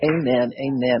Amen.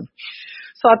 Amen.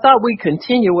 So I thought we'd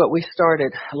continue what we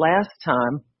started last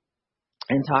time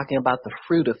in talking about the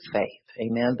fruit of faith.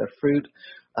 Amen. The fruit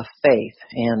of faith.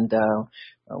 And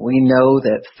we know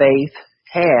that faith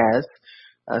has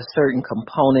certain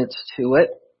components to it.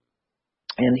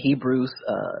 In Hebrews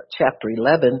chapter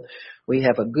 11, we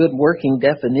have a good working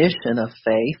definition of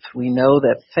faith. We know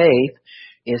that faith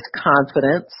is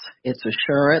confidence, it's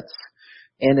assurance,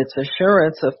 and it's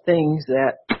assurance of things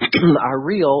that are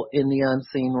real in the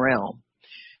unseen realm.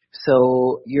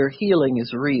 So your healing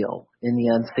is real in the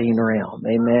unseen realm.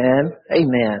 Amen.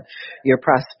 Amen. Your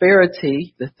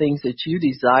prosperity, the things that you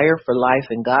desire for life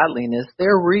and godliness,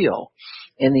 they're real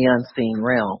in the unseen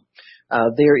realm.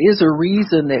 There is a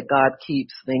reason that God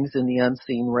keeps things in the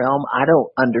unseen realm. I don't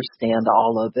understand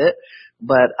all of it,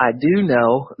 but I do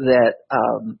know that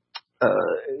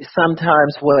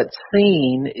sometimes what's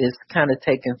seen is kind of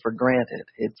taken for granted.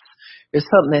 There's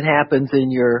something that happens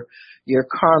in your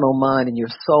carnal mind and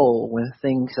your soul when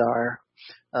things are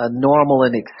normal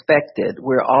and expected.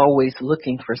 We're always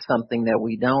looking for something that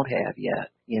we don't have yet.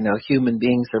 You know, human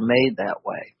beings are made that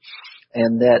way.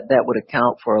 And that would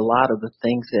account for a lot of the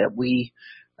things that we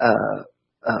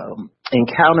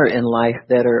encounter in life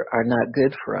that are not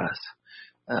good for us.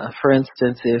 For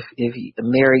instance, if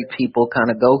married people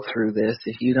kind of go through this,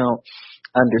 if you don't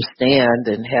understand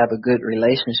and have a good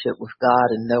relationship with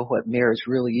God and know what marriage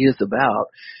really is about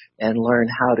and learn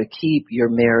how to keep your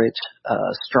marriage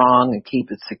strong and keep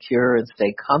it secure and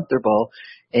stay comfortable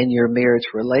in your marriage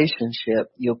relationship,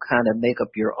 you'll kind of make up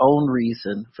your own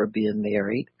reason for being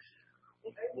married.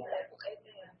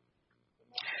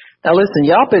 Now listen,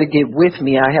 y'all better get with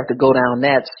me. I have to go down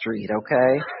that street,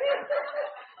 okay?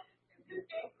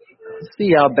 See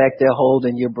y'all back there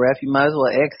holding your breath. You might as well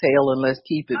exhale and let's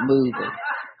keep it moving.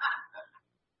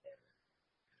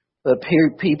 But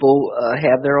people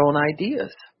have their own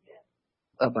ideas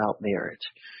about marriage.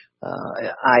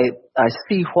 I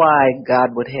see why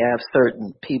God would have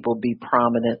certain people be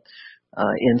prominent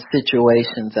in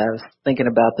situations. I was thinking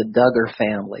about the Duggar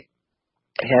family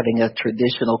having a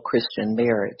traditional Christian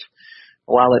marriage.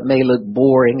 While it may look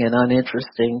boring and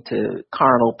uninteresting to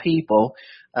carnal people,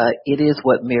 it is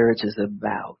what marriage is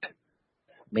about.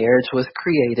 Marriage was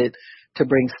created to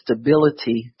bring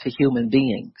stability to human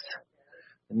beings.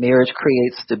 Marriage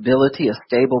creates stability, a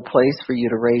stable place for you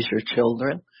to raise your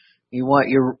children. You want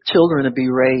your children to be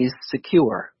raised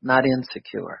secure, not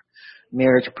insecure.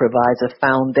 Marriage provides a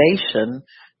foundation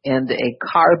and a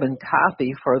carbon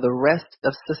copy for the rest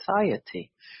of society,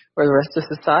 where the rest of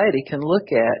society can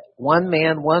look at one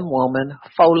man, one woman,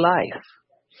 for life.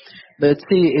 But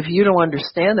see, if you don't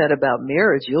understand that about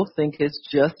marriage, you'll think it's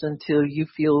just until you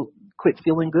quit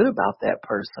feeling good about that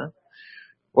person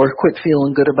or quit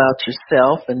feeling good about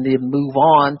yourself and then move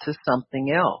on to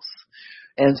something else.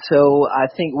 And so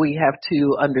I think we have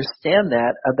to understand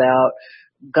that about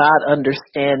God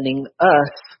understanding us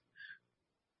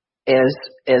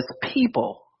as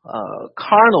people,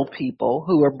 carnal people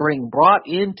who are brought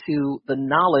into the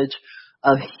knowledge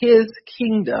of His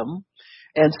kingdom.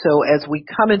 And so as we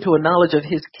come into a knowledge of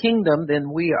His kingdom,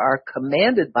 then we are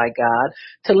commanded by God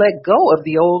to let go of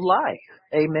the old life.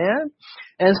 Amen.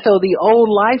 And so the old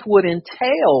life would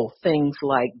entail things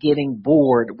like getting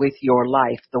bored with your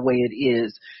life the way it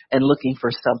is and looking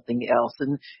for something else.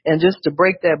 And just to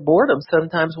break that boredom,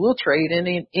 sometimes we'll trade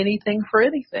anything for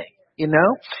anything. You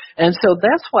know, and so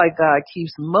that's why God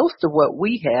keeps most of what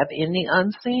we have in the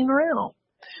unseen realm.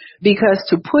 Because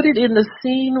to put it in the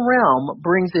seen realm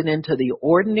brings it into the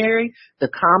ordinary, the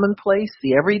commonplace,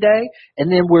 the everyday,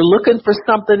 and then we're looking for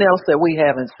something else that we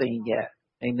haven't seen yet.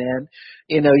 Amen.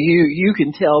 You know, you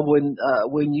can tell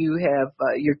when you have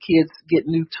your kids get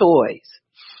new toys.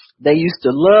 They used to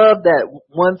love that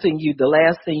one thing the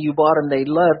last thing you bought them, they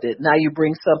loved it. Now you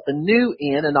bring something new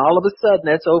in and all of a sudden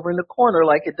that's over in the corner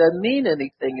like it doesn't mean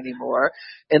anything anymore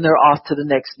and they're off to the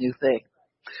next new thing.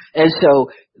 And so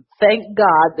thank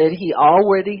God that He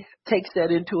already takes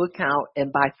that into account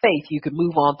and by faith you can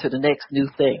move on to the next new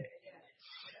thing.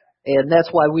 And that's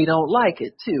why we don't like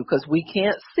it too, because we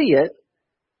can't see it.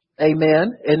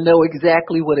 Amen. And know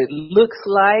exactly what it looks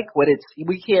like,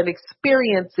 we can't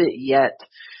experience it yet.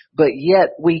 But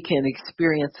yet we can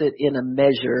experience it in a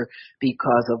measure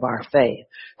because of our faith.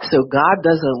 So God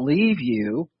doesn't leave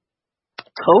you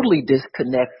totally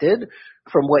disconnected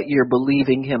from what you're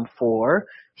believing Him for.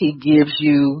 He gives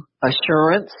you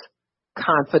assurance,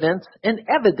 confidence, and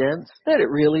evidence that it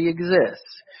really exists.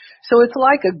 So it's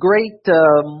like a great,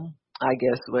 a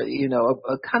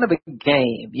kind of a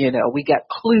game. You know, we got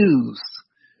clues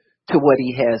to what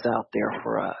He has out there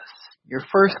for us. Your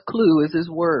first clue is His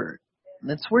Word.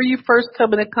 That's where you first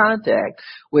come into contact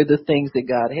with the things that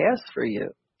God has for you.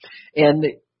 And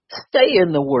stay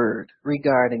in the Word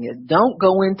regarding it. Don't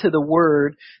go into the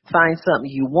Word, find something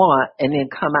you want, and then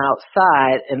come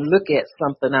outside and look at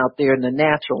something out there in the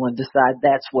natural and decide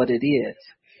that's what it is.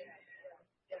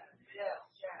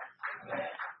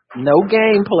 No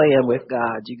game playing with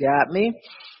God. You got me?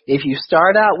 If you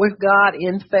start out with God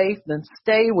in faith, then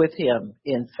stay with Him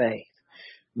in faith.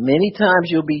 Many times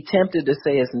you'll be tempted to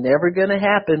say it's never going to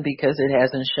happen because it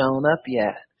hasn't shown up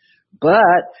yet.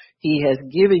 But He has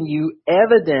given you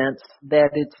evidence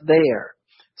that it's there.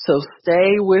 So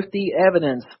stay with the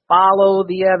evidence. Follow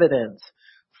the evidence.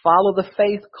 Follow the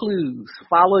faith clues.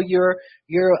 Follow your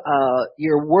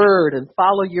word and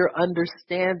follow your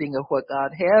understanding of what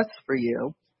God has for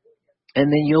you. And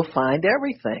then you'll find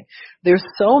everything. There's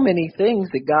so many things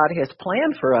that God has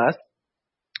planned for us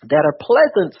that are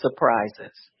pleasant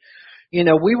surprises. You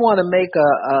know, we want to make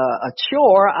a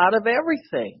chore out of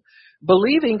everything.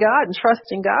 Believing God and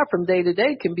trusting God from day to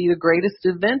day can be the greatest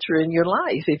adventure in your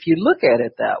life if you look at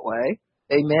it that way.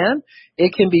 Amen.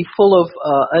 It can be full of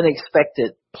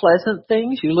unexpected pleasant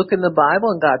things. You look in the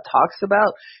Bible and God talks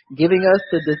about giving us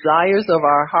the desires of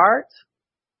our hearts.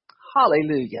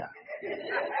 Hallelujah.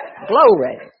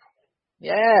 Glory.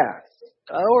 Yes.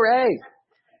 Glory.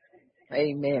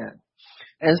 Amen.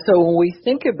 And so when we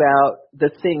think about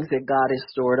the things that God has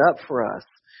stored up for us,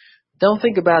 don't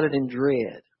think about it in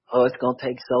dread. Oh, it's going to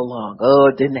take so long. Oh,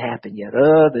 it didn't happen yet.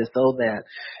 Oh, this, oh, that.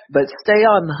 But stay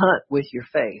on the hunt with your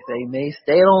faith. Amen.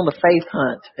 Stay on the faith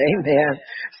hunt. Amen.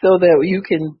 So that you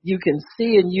can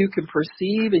see and you can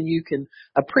perceive and you can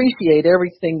appreciate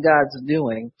everything God's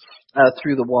doing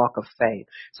through the walk of faith.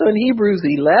 So in Hebrews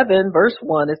 11, verse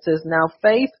 1, it says, now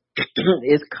faith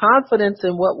is confidence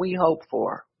in what we hope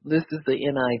for. This is the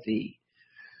NIV.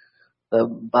 The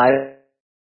Bible.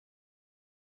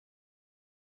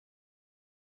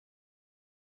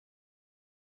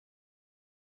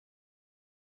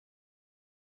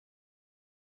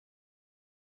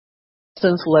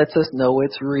 Lets us know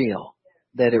it's real,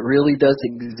 that it really does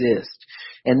exist.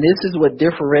 And this is what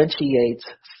differentiates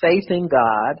faith in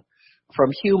God from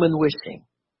human wishing.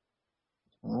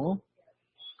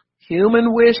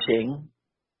 Human wishing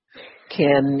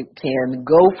can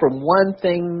go from one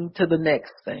thing to the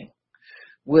next thing.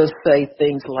 We'll say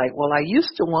things like, well, I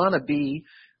used to want to be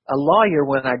a lawyer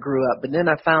when I grew up, but then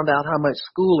I found out how much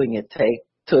schooling it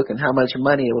took and how much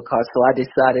money it would cost, so I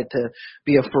decided to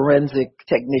be a forensic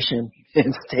technician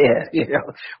instead. You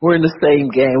know, we're in the same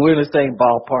game, we're in the same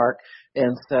ballpark,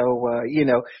 and so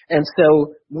and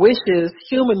so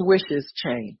human wishes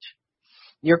change.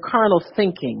 Your carnal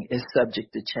thinking is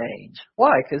subject to change.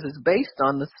 Why? Because it's based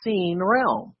on the seen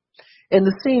realm, and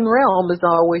the seen realm is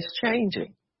always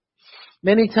changing.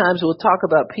 Many times we'll talk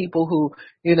about people who,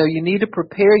 you need to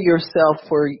prepare yourself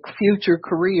for future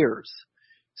careers.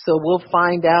 So we'll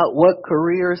find out what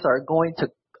careers are going to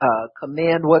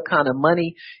command what kind of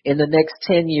money in the next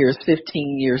 10 years,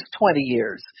 15 years, 20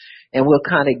 years. And we'll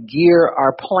kind of gear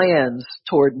our plans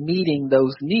toward meeting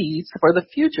those needs for the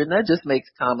future. And that just makes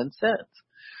common sense.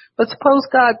 But suppose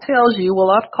God tells you,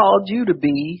 well, I've called you to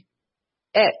be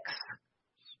X.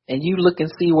 And you look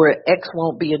and see where X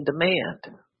won't be in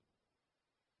demand.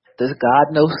 Does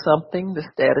God know something the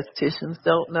statisticians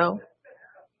don't know?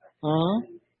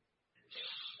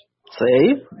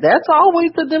 See, that's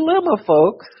always the dilemma,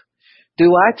 folks.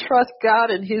 Do I trust God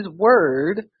and His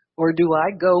Word, or do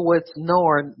I go what's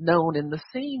known in the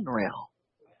seen realm?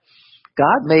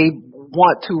 God may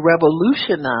want to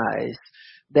revolutionize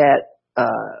that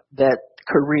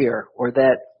career or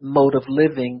that mode of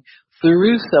living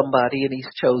through somebody, and He's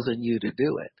chosen you to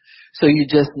do it. So you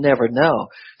just never know.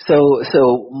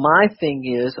 So my thing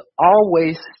is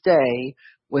always stay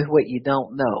with what you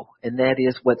don't know, and that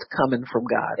is what's coming from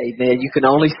God. Amen. You can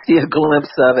only see a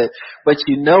glimpse of it, but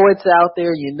you know it's out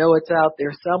there. You know it's out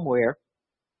there somewhere.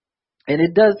 And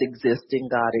it does exist in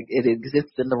God. It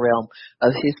exists in the realm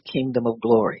of His kingdom of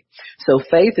glory. So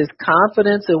faith is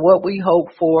confidence in what we hope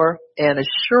for and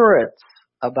assurance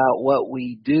about what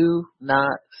we do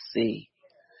not see.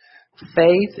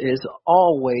 Faith is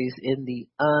always in the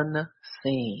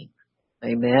unseen.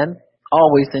 Amen.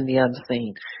 Always in the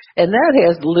unseen. And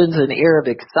that lends an air of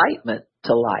excitement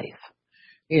to life.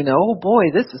 Oh boy,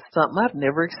 this is something I've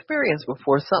never experienced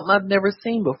before, something I've never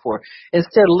seen before.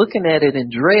 Instead of looking at it in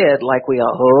dread like we are,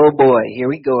 oh boy, here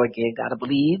we go again, gotta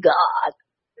believe God,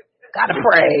 gotta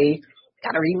pray,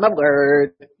 gotta read my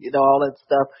word, all that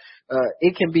stuff.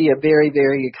 It can be a very,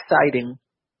 very exciting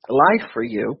life for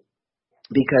you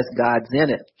because God's in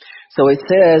it. So it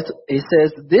says,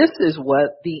 this is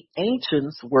what the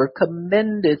ancients were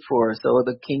commended for. So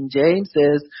the King James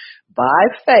says, by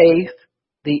faith,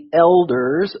 the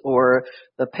elders or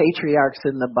the patriarchs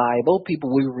in the Bible,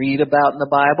 people we read about in the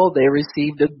Bible, they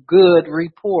received a good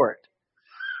report.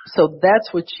 So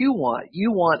that's what you want.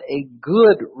 You want a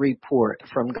good report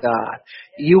from God.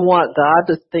 You want God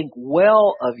to think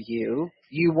well of you.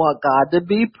 You want God to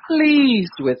be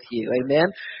pleased with you.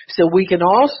 Amen. So we can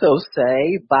also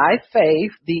say, by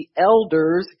faith, the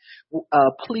elders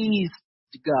pleased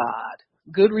God.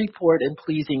 Good report and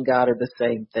pleasing God are the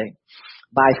same thing.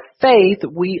 By faith,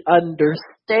 we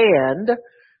understand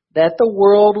that the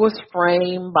world was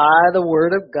framed by the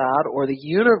word of God, or the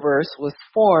universe was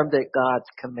formed at God's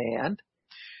command,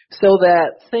 so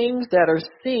that things that are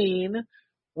seen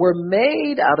were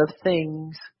made out of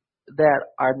things that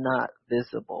are not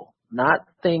visible, not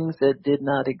things that did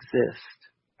not exist.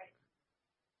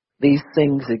 These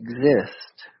things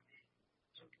exist.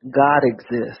 God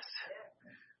exists.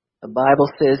 The Bible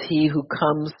says he who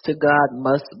comes to God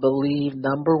must believe,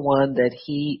 number one, that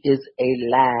he is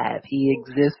alive. He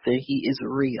exists and he is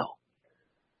real.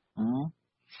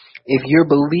 If you're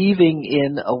believing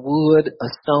in a wood, a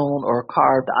stone, or a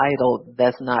carved idol,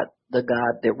 that's not the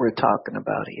God that we're talking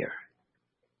about here.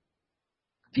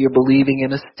 If you're believing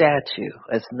in a statue,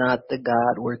 that's not the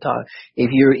God we're talking. If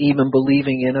you're even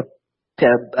believing in a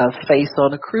face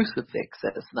on a crucifix,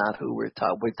 that's not who we're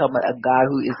talking. We're talking about a God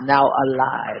who is now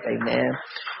alive. Amen.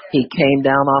 He came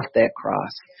down off that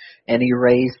cross and he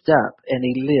raised up and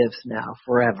he lives now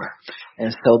forever.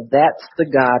 And so that's the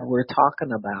God we're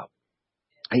talking about.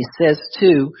 He says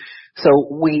too, so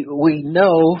we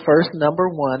know first, number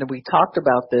one, and we talked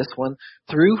about this one,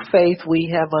 through faith we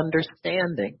have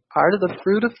understanding. Part of the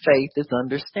fruit of faith is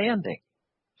understanding.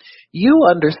 You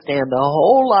understand a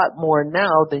whole lot more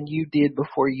now than you did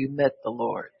before you met the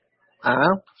Lord.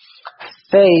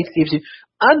 Faith gives you,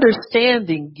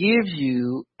 understanding gives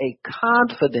you a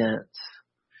confidence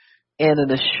and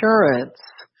an assurance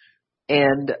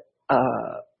and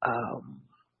a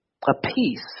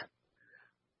peace.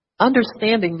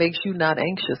 Understanding makes you not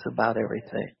anxious about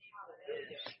everything.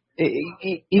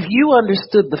 If you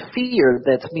understood the fear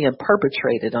that's being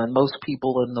perpetrated on most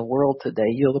people in the world today,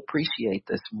 you'll appreciate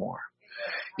this more.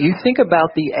 You think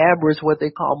about the average, what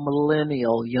they call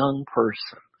millennial young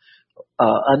person,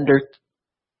 under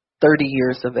 30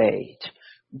 years of age.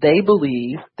 They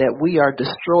believe that we are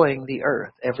destroying the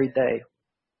earth every day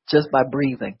just by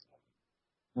breathing,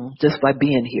 just by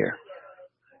being here.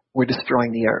 We're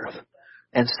destroying the earth.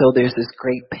 And so there's this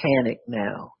great panic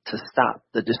now to stop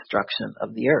the destruction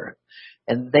of the earth.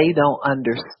 And they don't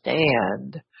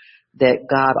understand that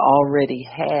God already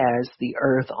has the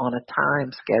earth on a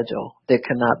time schedule that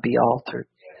cannot be altered.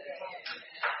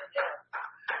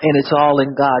 And it's all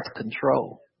in God's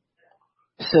control.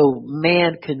 So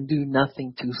man can do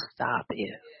nothing to stop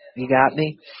it. You got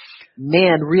me?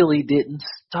 Man really didn't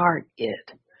start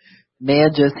it.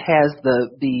 Man just has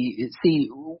see,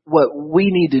 what we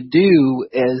need to do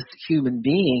as human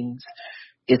beings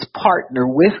is partner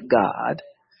with God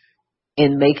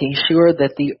in making sure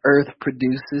that the earth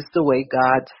produces the way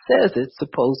God says it's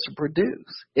supposed to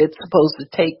produce. It's supposed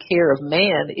to take care of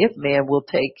man if man will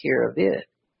take care of it.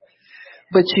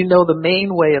 But you know the main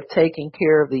way of taking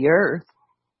care of the earth,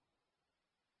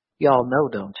 y'all know,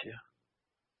 don't you?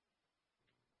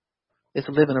 It's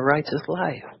living a righteous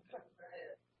life.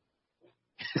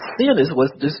 Sin is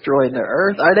what's destroying the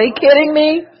earth. Are they kidding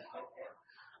me?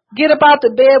 Get up out the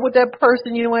bed with that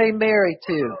person you ain't married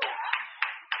to.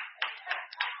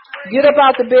 Get up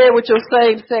out the bed with your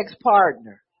same-sex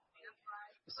partner.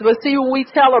 So, but see, when we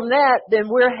tell them that, then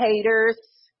we're haters.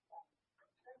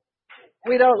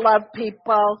 We don't love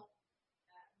people.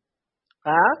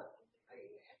 Huh?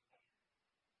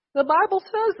 The Bible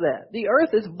says that. The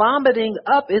earth is vomiting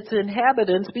up its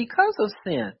inhabitants because of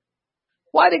sin.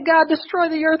 Why did God destroy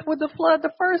the earth with the flood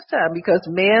the first time? Because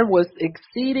man was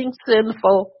exceeding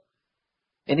sinful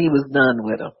and he was done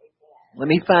with them. Let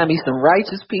me find me some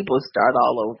righteous people and start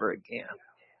all over again.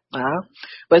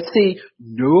 But see,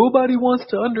 nobody wants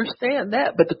to understand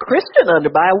that. But the Christian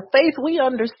by faith, we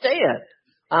understand.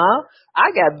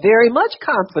 I got very much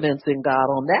confidence in God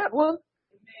on that one.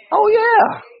 Oh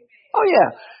yeah. Oh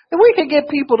yeah. If we could get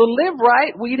people to live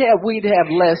right, we'd have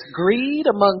less greed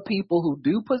among people who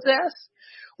do possess.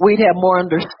 We'd have more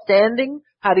understanding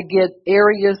how to get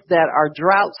areas that are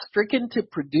drought stricken to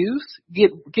produce.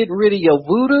 Get rid of your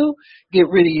voodoo, get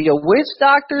rid of your witch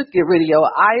doctors, get rid of your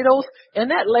idols,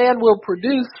 and that land will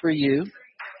produce for you.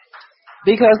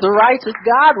 Because the righteous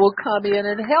God will come in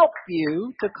and help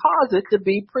you to cause it to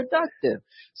be productive.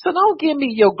 So don't give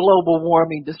me your global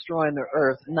warming destroying the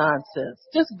earth nonsense.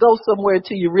 Just go somewhere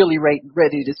till you're really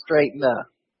ready to straighten up.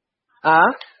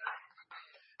 Huh?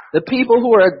 The people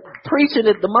who are preaching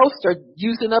it the most are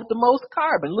using up the most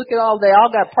carbon. Look at they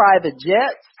all got private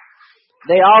jets.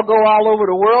 They all go all over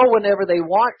the world whenever they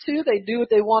want to. They do what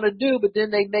they want to do, but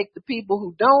then they make the people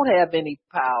who don't have any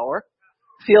power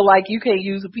feel like you can't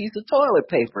use a piece of toilet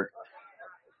paper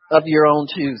of your own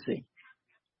choosing.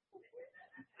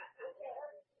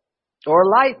 Or a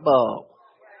light bulb.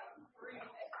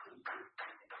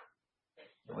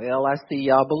 Well, I see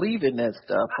y'all believe in that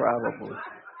stuff probably.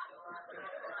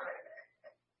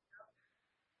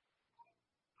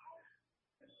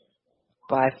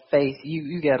 By faith,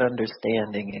 you got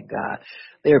understanding in God.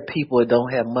 There are people that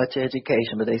don't have much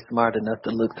education, but they smart enough to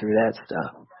look through that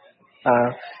stuff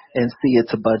and see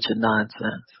it's a bunch of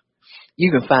nonsense.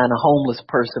 You can find a homeless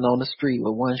person on the street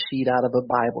with one sheet out of a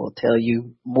Bible tell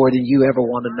you more than you ever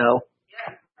want to know.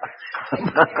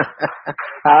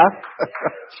 Huh?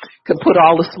 Can put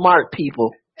all the smart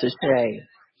people to shame.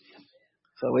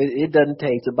 So it doesn't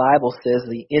take. The Bible says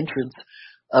the entrance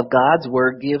of God's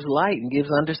word gives light and gives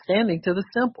understanding to the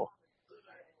simple.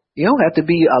 You don't have to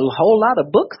be a whole lot of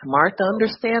book smart to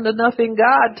understand enough in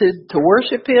God to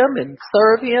worship Him and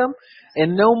serve Him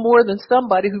and know more than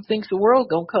somebody who thinks the world's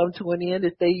going to come to an end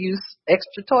if they use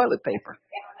extra toilet paper.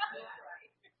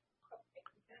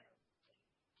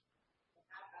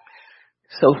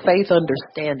 So faith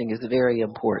understanding is very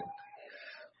important.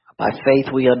 By faith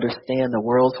we understand the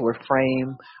worlds were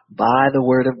framed by the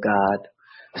word of God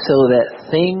so that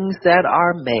things that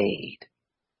are made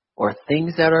or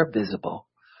things that are visible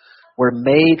were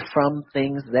made from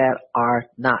things that are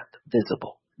not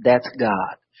visible. That's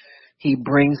God. He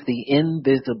brings the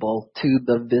invisible to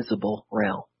the visible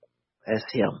realm. That's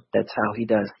Him. That's how He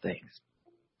does things.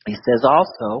 He says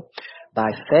also,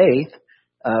 by faith,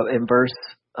 in verse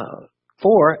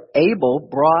 4, Abel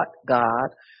brought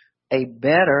God a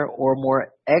better or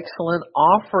more excellent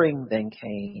offering than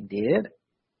Cain did.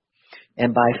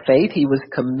 And by faith he was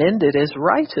commended as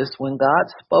righteous when God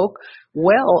spoke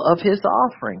well of his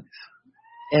offerings.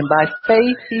 And by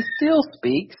faith he still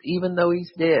speaks even though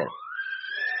he's dead.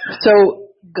 So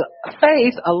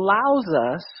faith allows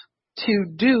us to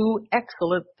do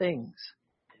excellent things.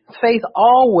 Faith is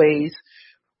always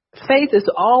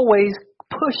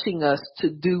pushing us to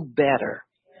do better.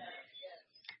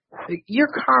 Your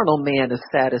carnal man is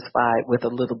satisfied with a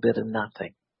little bit of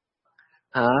nothing.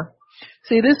 Huh?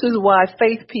 See, this is why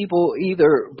faith people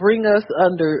either bring us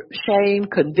under shame,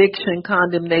 conviction,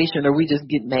 condemnation, or we just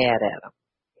get mad at them.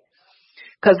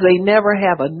 Because they never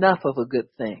have enough of a good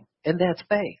thing. And that's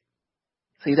faith.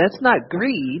 See, that's not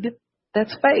greed.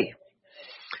 That's faith.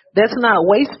 That's not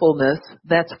wastefulness.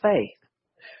 That's faith.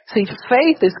 See,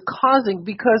 faith is causing,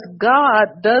 because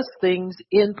God does things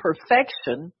in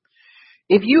perfection.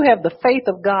 If you have the faith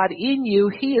of God in you,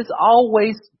 He is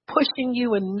always pushing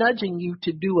you and nudging you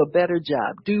to do a better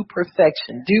job, do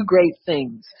perfection, do great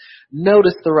things,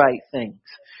 notice the right things.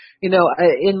 You know,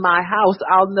 in my house,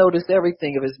 I'll notice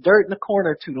everything. If it's dirt in the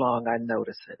corner too long, I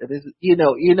notice it. If it's,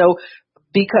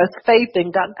 because faith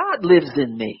in God lives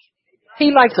in me.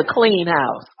 He likes a clean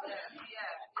house.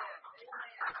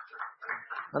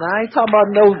 And I ain't talking about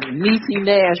no Niecy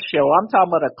Nash show. I'm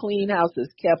talking about a clean house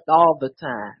that's kept all the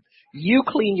time. You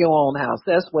clean your own house.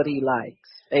 That's what He likes.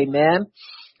 Amen.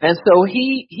 And so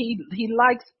he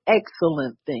likes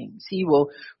excellent things. He will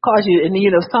cause you, and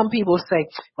some people say,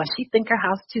 well, she think her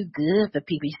house too good for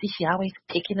people. You see, she always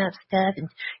picking up stuff, and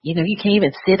you can't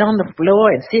even sit on the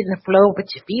floor and sit in the floor,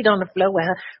 put your feet on the floor.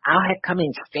 Well, I'll have to come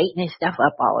in straightening stuff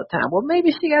up all the time. Well,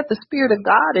 maybe she got the Spirit of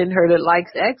God in her that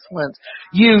likes excellence.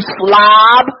 You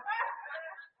slob.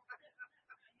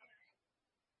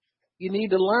 You need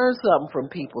to learn something from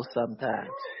people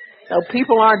sometimes. So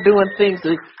people aren't doing things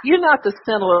you're not the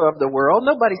center of the world.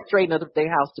 Nobody's straightening up their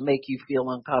house to make you feel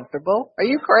uncomfortable. Are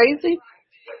you crazy?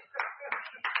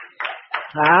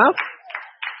 Huh?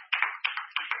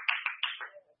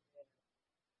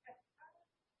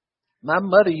 My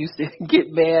mother used to get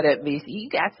mad at me. You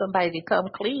got somebody to come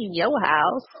clean your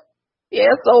house.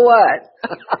 Yeah, so what?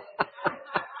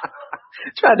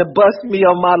 Trying to bust me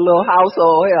on my little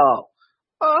household help.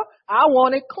 I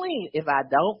want it clean. If I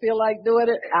don't feel like doing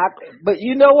it, but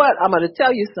you know what? I'm going to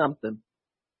tell you something.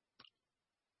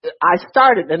 I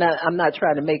started, and I'm not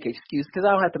trying to make an excuse, because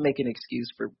I don't have to make an excuse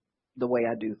for the way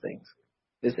I do things.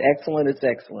 It's excellent. It's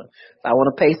excellent. If I want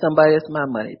to pay somebody, it's my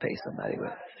money to pay somebody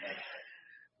with.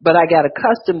 But I got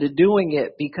accustomed to doing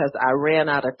it because I ran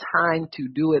out of time to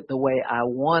do it the way I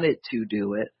wanted to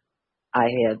do it. I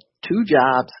had 2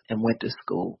 jobs and went to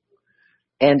school,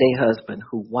 and a husband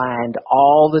who whined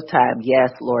all the time.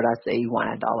 Yes, Lord, I say he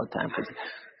whined all the time because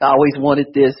I always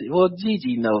wanted this. Well,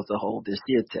 Gigi knows the whole this.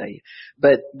 She'll tell you.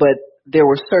 But there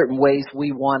were certain ways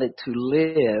we wanted to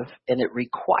live, and it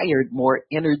required more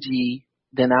energy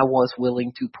than I was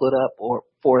willing to put up or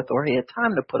forth or had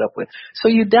time to put up with. So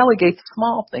you delegate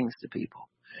small things to people.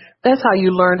 That's how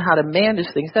you learn how to manage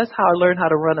things. That's how I learned how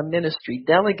to run a ministry,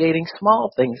 delegating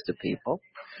small things to people.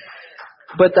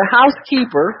 But the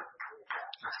housekeeper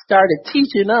started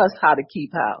teaching us how to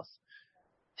keep house.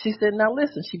 She said, now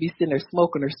listen, she'd be sitting there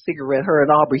smoking her cigarette, her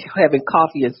and Aubrey having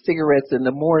coffee and cigarettes in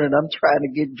the morning. I'm trying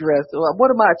to get dressed.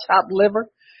 What am I, chopped liver?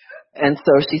 And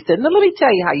so she said, now let me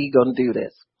tell you how you're going to do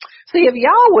this. See, if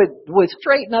y'all would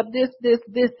straighten up this,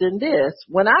 and this,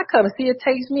 when I come see, it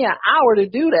takes me an hour to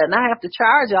do that, and I have to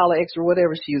charge y'all the extra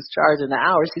whatever she was charging the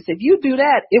hour. She said, if you do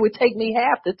that, it would take me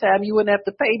half the time. You wouldn't have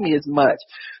to pay me as much.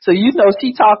 So you know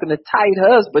she talking to tight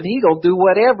husband. He gonna do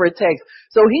whatever it takes.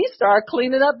 So he started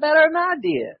cleaning up better than I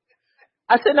did.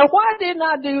 I said, now why didn't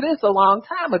I do this a long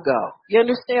time ago? You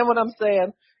understand what I'm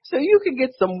saying? So you can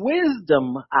get some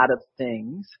wisdom out of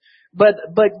things. But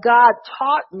God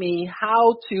taught me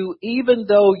how to, even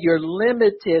though you're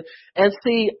limited, and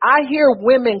see, I hear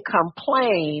women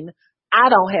complain, I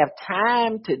don't have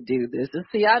time to do this. And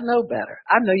see, I know better.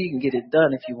 I know you can get it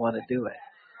done if you want to do it.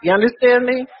 You understand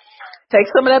me? Take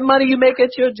some of that money you make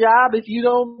at your job if you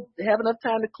don't have enough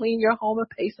time to clean your home and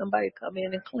pay somebody to come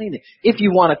in and clean it. If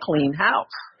you want a clean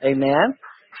house. Amen.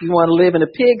 If you want to live in a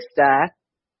pigsty,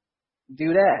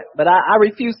 do that. But I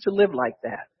refuse to live like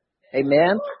that.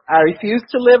 Amen. I refuse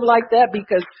to live like that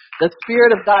because the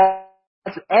Spirit of God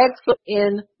is excellent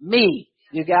in me.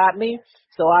 You got me?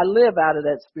 So I live out of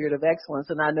that spirit of excellence,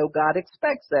 and I know God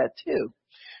expects that too.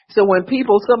 So when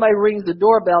somebody rings the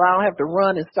doorbell, I don't have to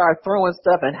run and start throwing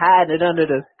stuff and hiding it under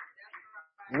the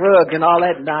rug and all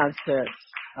that nonsense.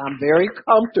 I'm very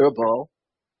comfortable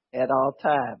at all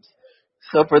times.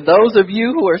 So for those of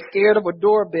you who are scared of a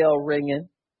doorbell ringing,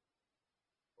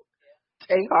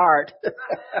 take heart.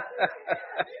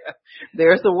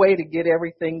 There's a way to get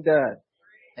everything done.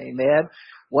 Amen.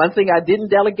 One thing I didn't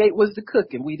delegate was the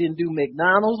cooking. We didn't do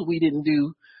McDonald's. We didn't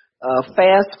do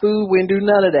fast food. We didn't do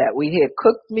none of that. We had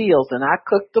cooked meals, and I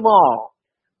cooked them all.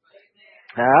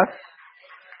 Huh?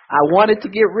 I wanted to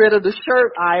get rid of the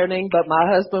shirt ironing, but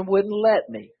my husband wouldn't let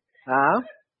me. Huh?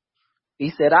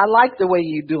 He said, I like the way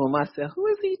you do them. I said, who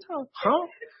is he talking? Huh?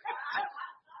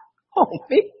 Oh,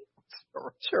 me?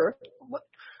 Sure.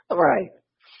 All right.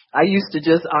 I used to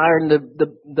just iron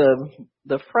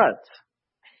the fronts.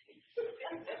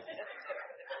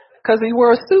 Because he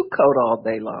wore a suit coat all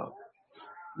day long.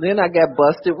 Then I got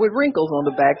busted with wrinkles on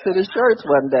the backs of the shirts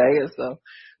one day. And so,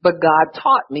 but God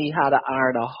taught me how to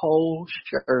iron a whole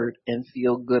shirt and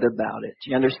feel good about it.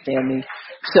 Do you understand me?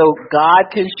 So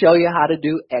God can show you how to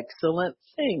do excellent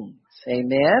things.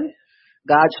 Amen.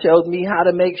 God showed me how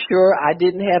to make sure I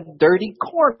didn't have dirty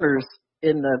corners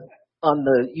on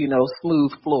the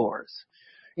smooth floors.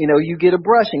 You get a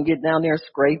brush and get down there and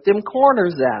scrape them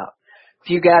corners out. If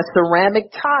you got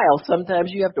ceramic tiles, sometimes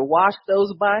you have to wash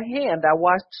those by hand. I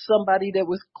watched somebody that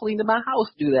was cleaning my house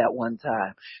do that one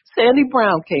time. Sandy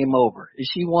Brown came over and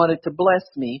she wanted to bless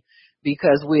me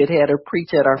because we had her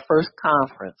preach at our first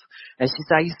conference. And she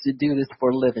said, I used to do this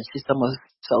for a living. She said, I'm going to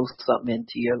sow something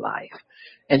into your life.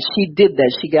 And she did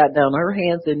that. She got down on her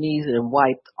hands and knees and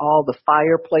wiped all the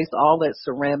fireplace, all that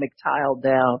ceramic tile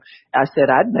down. I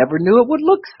said, I never knew it would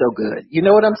look so good. You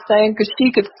know what I'm saying? Because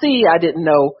she could see I didn't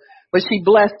know. But she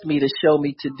blessed me to show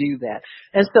me to do that.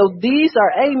 And so these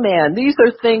are, amen, these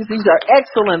are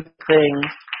excellent things,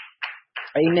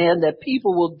 amen, that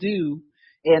people will do.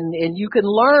 And you can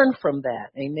learn from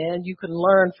that, amen. You can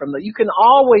learn from that. You can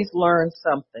always learn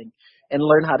something and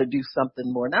learn how to do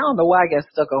something more. And I don't know why I got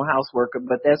stuck on housework,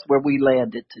 but that's where we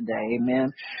landed today,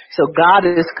 amen. So God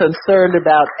is concerned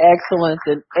about excellence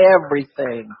in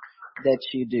everything that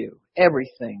you do.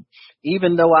 Everything.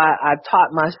 Even though I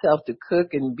taught myself to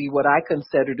cook and be what I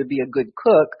consider to be a good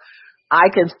cook, I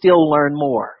can still learn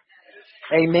more.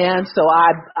 Amen. So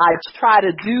I try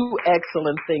to do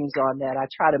excellent things on that. I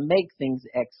try to make things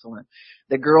excellent.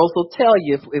 The girls will tell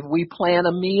you if we plan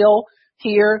a meal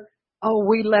here, oh,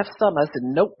 we left some. I said,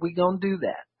 nope, we're going to do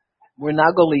that. We're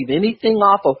not going to leave anything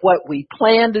off of what we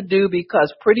plan to do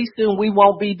because pretty soon we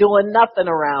won't be doing nothing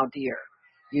around here.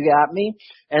 You got me?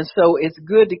 And so it's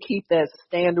good to keep that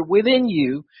standard within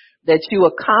you that you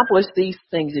accomplish these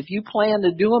things. If you plan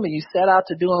to do them and you set out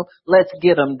to do them, let's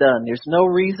get them done. There's no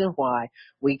reason why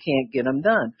we can't get them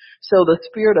done. So the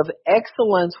spirit of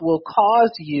excellence will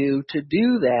cause you to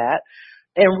do that.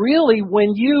 And really,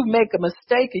 when you make a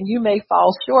mistake and you may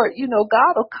fall short,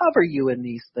 God will cover you in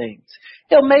these things.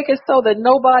 He'll make it so that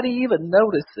nobody even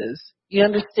notices. You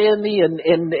understand me?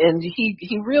 And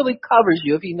he really covers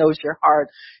you if he knows your heart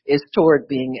is toward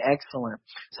being excellent.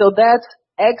 So that's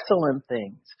excellent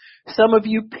things. Some of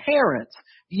you parents,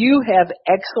 you have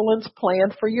excellence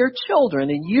planned for your children,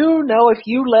 and if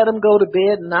you let them go to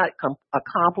bed and not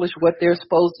accomplish what they're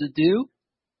supposed to do.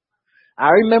 I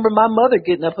remember my mother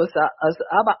getting up out of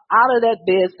that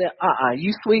bed saying,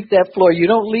 you sweep that floor. You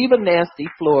don't leave a nasty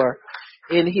floor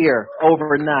in here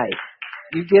overnight.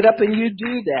 You get up and you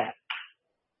do that.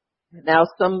 Now,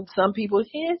 some people,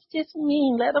 it's just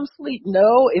mean, let them sleep.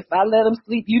 No, if I let them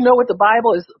sleep, you know what the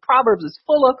Bible is, Proverbs is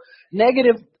full of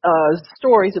negative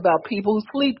stories about people who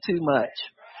sleep too much.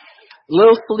 A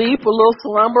little sleep, a little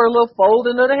slumber, a little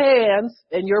folding of the hands,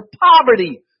 and your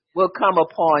poverty will come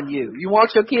upon you. You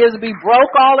want your kids to be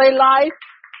broke all their life?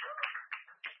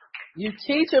 You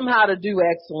teach them how to do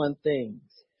excellent things.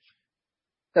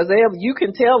 Because you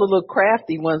can tell the little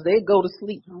crafty ones, they go to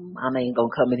sleep. Mom ain't going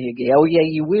to come in here again. Oh, yeah,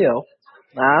 you will.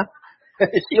 Huh?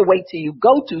 She'll wait till you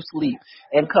go to sleep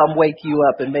and come wake you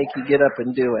up and make you get up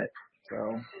and do it.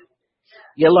 So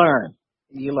you learn.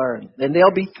 And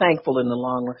they'll be thankful in the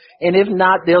long run. And if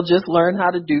not, they'll just learn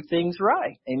how to do things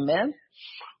right. Amen?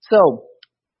 So,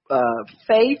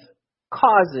 faith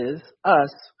causes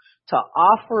us to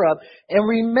offer up. And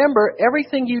remember,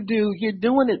 everything you do, you're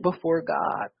doing it before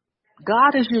God.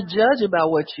 God is your judge about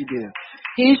what you do.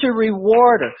 He's your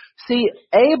rewarder. See,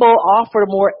 Abel offered a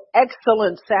more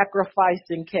excellent sacrifice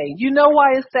than Cain. You know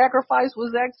why his sacrifice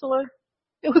was excellent?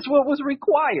 It was what was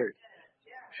required.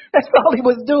 That's all he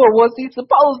was doing, what he's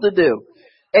supposed to do.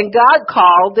 And God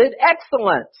called it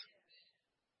excellent.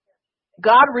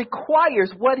 God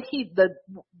requires whatever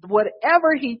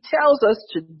he tells us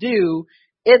to do,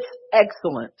 it's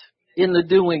excellent in the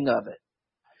doing of it.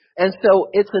 And so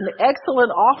it's an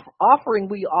excellent offering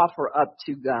we offer up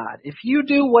to God. If you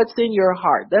do what's in your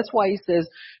heart, that's why he says,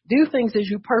 do things as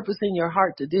you purpose in your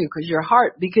heart to do.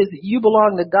 Because you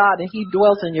belong to God and he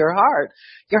dwells in your heart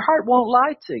won't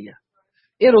lie to you.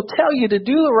 It'll tell you to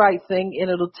do the right thing, and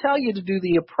it'll tell you to do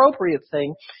the appropriate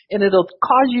thing, and it'll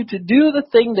cause you to do the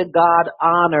thing that God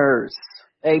honors.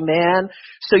 Amen.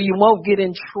 So you won't get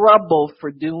in trouble for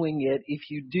doing it if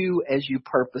you do as you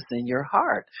purpose in your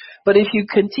heart. But if you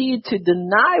continue to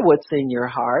deny what's in your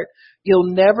heart,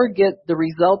 you'll never get the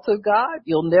results of God.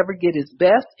 You'll never get his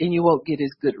best, and you won't get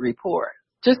his good report.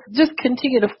 Just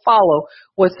continue to follow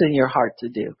what's in your heart to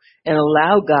do and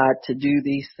allow God to do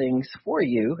these things for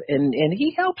you. And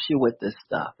he helps you with this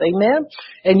stuff. Amen.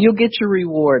 And you'll get your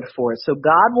reward for it. So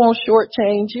God won't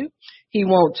shortchange you. He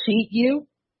won't cheat you.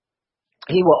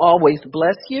 He will always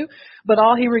bless you, but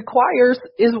all he requires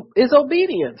is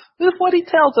obedience. This is what he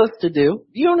tells us to do.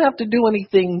 You don't have to do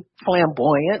anything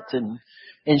flamboyant and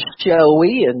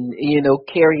showy and,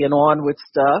 carrying on with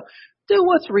stuff. Do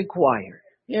what's required.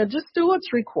 Just do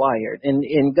what's required,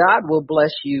 and God will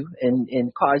bless you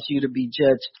and cause you to be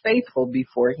judged faithful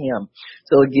before him.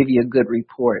 So it'll give you a good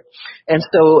report. And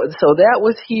so that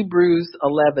was Hebrews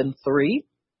 11:3.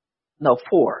 No,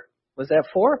 4. Was that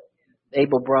 4?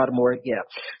 Abel brought more. Yeah.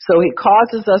 So he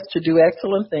causes us to do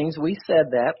excellent things. We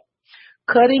said that.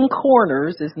 Cutting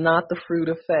corners is not the fruit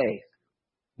of faith.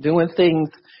 Doing things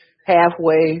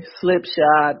halfway,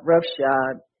 slipshod,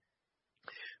 roughshod.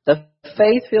 The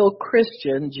faith-filled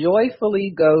Christian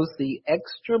joyfully goes the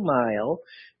extra mile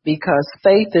because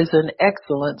faith is an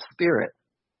excellent spirit.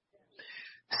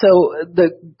 So the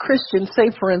Christian,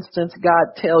 say for instance,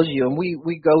 God tells you, and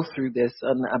we go through this,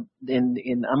 and I'm going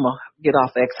to get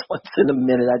off excellence in a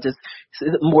minute.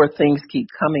 More things keep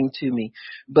coming to me.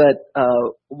 But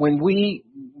when we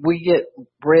get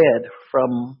bread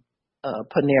from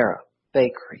Panera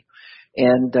Bakery,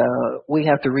 and we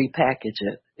have to repackage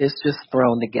it. It's just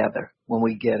thrown together when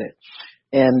we get it.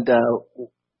 And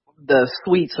the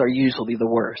sweets are usually the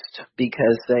worst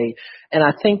because and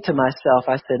I think to myself,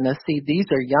 I said, now see, these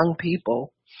are young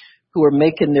people who are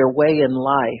making their way in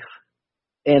life.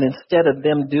 And instead of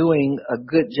them doing a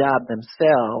good job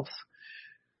themselves,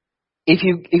 if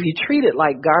you treat it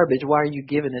like garbage, why are you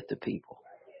giving it to people?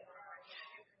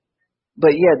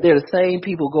 But yet they're the same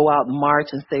people go out and march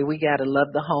and say, we got to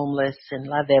love the homeless and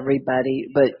love everybody.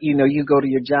 But, you go to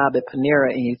your job at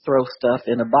Panera and you throw stuff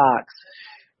in a box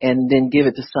and then give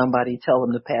it to somebody, tell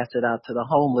them to pass it out to the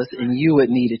homeless, and you would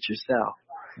need it yourself.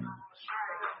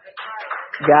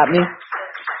 Got me?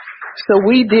 So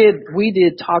we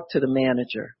did talk to the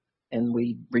manager, and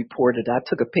we reported. I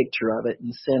took a picture of it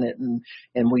and sent it,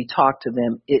 and we talked to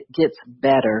them. It gets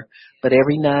better, but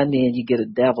every now and then you get a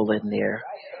devil in there.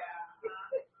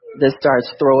 that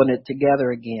starts throwing it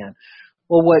together again.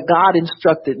 Well, what God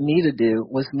instructed me to do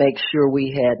was make sure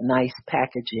we had nice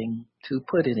packaging to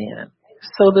put it in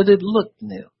so that it looked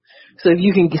new. So if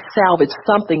you can salvage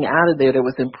something out of there that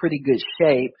was in pretty good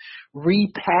shape,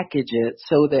 repackage it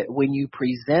so that when you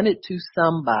present it to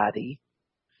somebody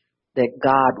that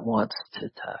God wants to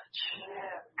touch.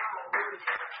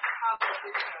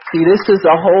 See, this is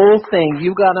a whole thing.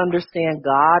 You got to understand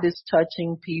God is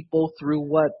touching people through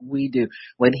what we do.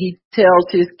 When he tells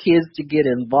his kids to get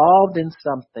involved in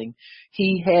something,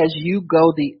 he has you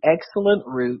go the excellent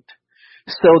route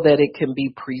so that it can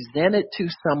be presented to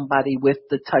somebody with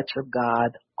the touch of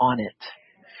God on it.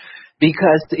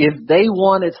 Because if they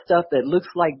wanted stuff that looks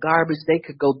like garbage, they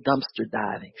could go dumpster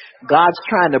diving. God's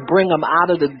trying to bring them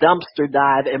out of the dumpster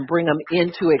dive and bring them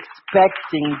into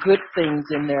expecting good things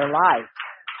in their life.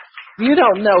 You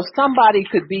don't know. Somebody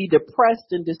could be depressed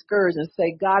and discouraged and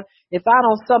say, God, if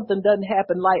something doesn't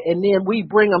happen and then we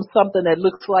bring them something that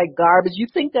looks like garbage, you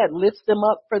think that lifts them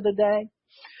up for the day?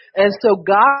 And so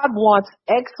God wants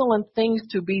excellent things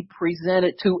to be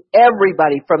presented to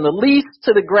everybody, from the least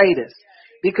to the greatest,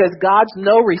 because God's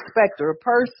no respecter of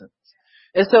persons.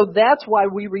 And so that's why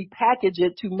we repackage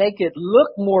it to make it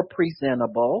look more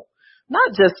presentable.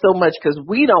 Not just so much because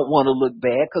we don't want to look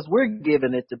bad because we're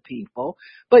giving it to people,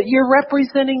 but you're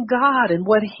representing God and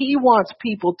what he wants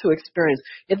people to experience.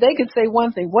 If they could say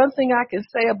one thing I can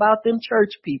say about them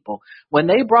church people, when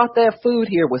they brought that food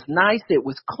here, it was nice, it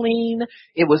was clean,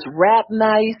 it was wrapped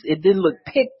nice, it didn't look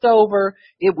picked over,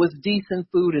 it was decent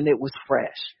food and it was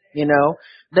fresh. You know,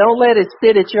 don't let it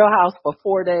sit at your house for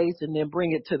 4 days and then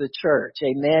bring it to the church.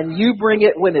 Amen. You bring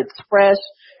it when it's fresh,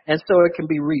 and so it can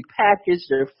be repackaged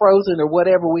or frozen or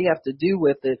whatever we have to do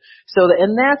with it.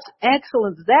 And that's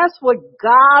excellence. That's what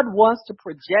God wants to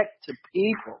project to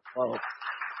people, folks.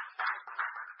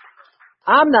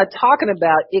 I'm not talking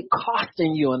about it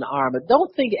costing you an arm. But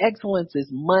don't think excellence is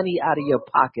money out of your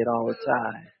pocket all the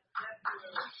time.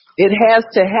 It has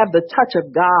to have the touch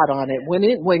of God on it.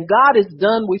 When God is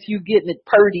done with you getting it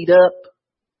purdied up,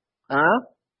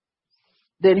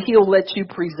 then he'll let you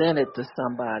present it to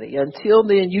somebody. Until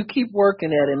then, you keep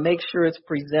working at it and make sure it's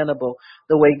presentable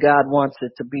the way God wants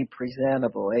it to be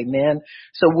presentable. Amen.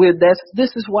 So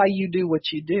this is why you do what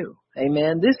you do.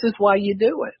 Amen. This is why you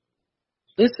do it.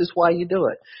 This is why you do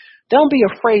it. Don't be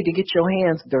afraid to get your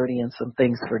hands dirty in some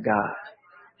things for God.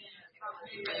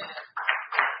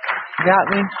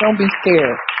 Got me? Don't be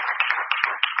scared.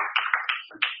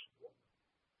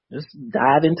 Just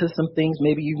dive into some things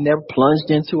maybe you've never plunged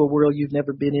into, a world you've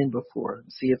never been in before,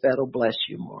 and see if that'll bless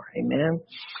you more. Amen.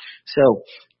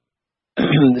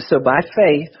 So by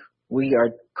faith, we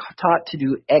are taught to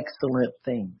do excellent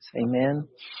things. Amen.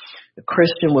 The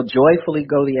Christian will joyfully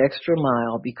go the extra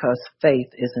mile because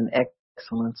faith is an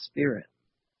excellent spirit.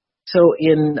 So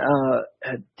in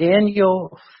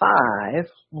Daniel 5,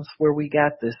 that's where we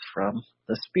got this from.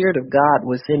 The Spirit of God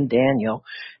was in Daniel,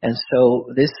 and so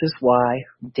this is why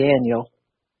Daniel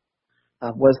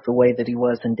was the way that he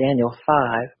was in Daniel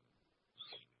 5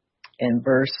 and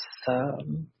verse 12.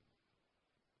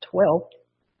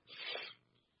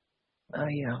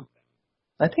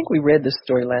 I think we read this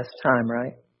story last time,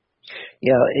 right?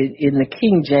 Yeah, in the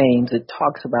King James, it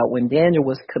talks about when Daniel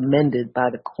was commended by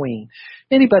the queen.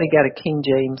 Anybody got a King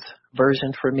James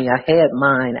version for me? I had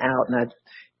mine out, and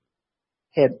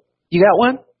you got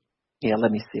one? Yeah,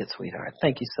 let me see it, sweetheart.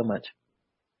 Thank you so much.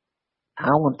 I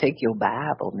don't want to take your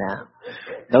Bible now.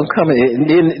 Don't come in, and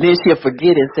then she'll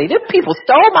forget it and say, that preacher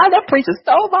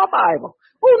stole my Bible.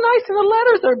 Oh, nice, and the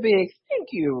letters are big. Thank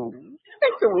you.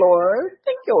 Thank you, Lord.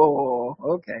 Thank you.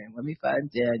 Okay, let me find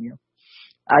Daniel.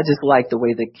 I just like the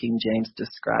way that King James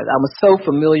describes. I'm so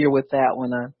familiar with that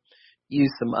one. I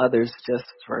use some others just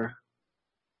for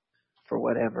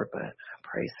whatever, but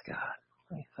praise God.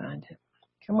 Let me find it.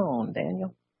 Come on,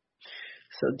 Daniel.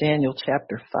 So Daniel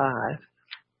chapter 5.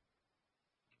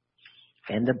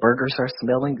 And the burgers are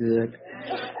smelling good.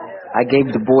 I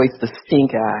gave the boys the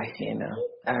stink eye,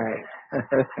 All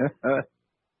right.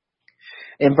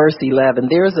 In verse 11,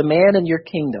 there is a man in your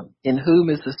kingdom in whom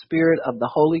is the spirit of the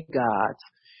holy gods.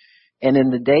 And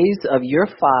in the days of your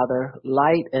father,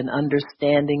 light and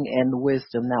understanding and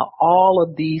wisdom. Now, all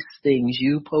of these things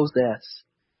you possess.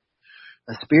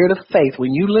 A spirit of faith.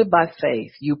 When you live by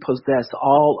faith, you possess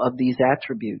all of these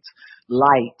attributes.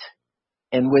 Light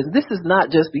and wisdom. This is not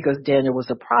just because Daniel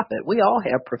was a prophet. We all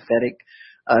have prophetic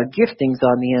giftings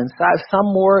on the inside.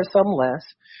 Some more, some less.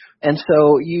 And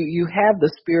so you have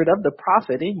the spirit of the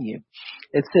prophet in you.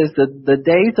 It says that the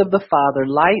days of the Father,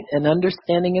 light and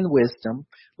understanding and wisdom,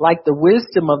 like the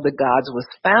wisdom of the gods was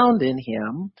found in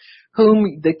him,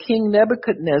 whom the king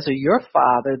Nebuchadnezzar, your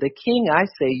father, the king, I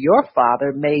say, your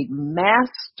father, made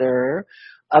master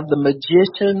of the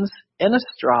magicians and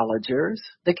astrologers,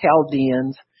 the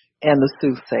Chaldeans, and the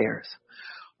soothsayers,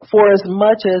 for as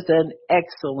much as an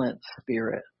excellent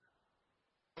spirit,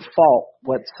 fault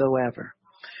whatsoever.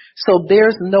 So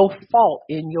there's no fault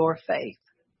in your faith.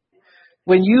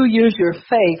 When you use your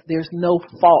faith, there's no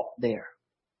fault there.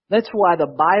 That's why the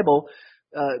Bible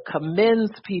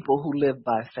commends people who live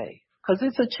by faith, because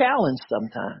it's a challenge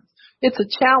sometimes. It's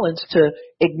a challenge to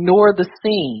ignore the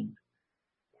seen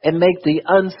and make the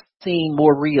unseen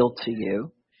more real to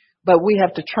you. But we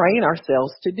have to train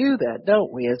ourselves to do that,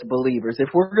 don't we, as believers? If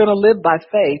we're going to live by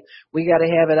faith, we got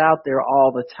to have it out there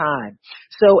all the time.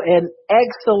 So an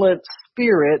excellent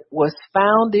spirit was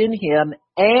found in him,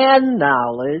 and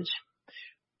knowledge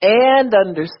and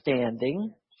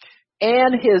understanding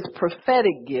and his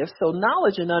prophetic gifts. So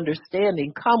knowledge and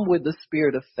understanding come with the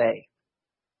spirit of faith.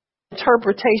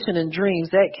 Interpretation and dreams,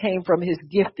 that came from his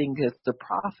gifting as the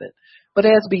prophet, but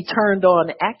has to be turned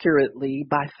on accurately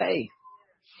by faith.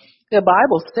 The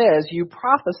Bible says you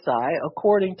prophesy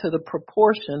according to the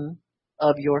proportion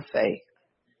of your faith.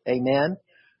 Amen.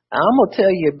 I'm going to tell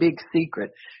you a big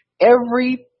secret.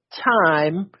 Every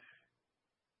time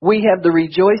we have the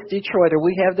Rejoice Detroit, or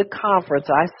we have the conference,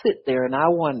 I sit there and I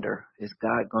wonder, is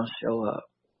God going to show up?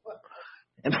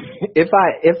 And if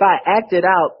I acted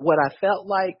out what I felt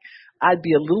like, I'd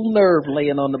be a little nerve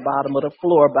laying on the bottom of the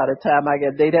floor by the time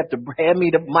they'd have to hand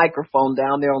me the microphone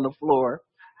down there on the floor,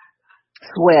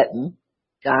 sweating.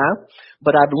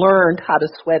 But I've learned how to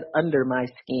sweat under my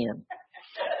skin.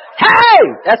 Hey!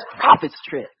 That's prophet's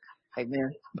trick. Hey, man.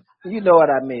 You know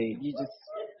what I mean.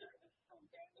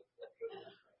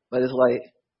 But it's like,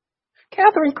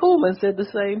 Catherine Kuhlman said the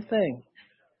same thing.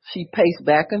 She paced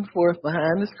back and forth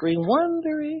behind the screen,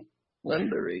 wondering.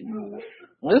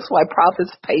 This is why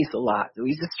prophets pace a lot.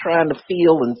 He's just trying to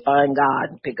feel and find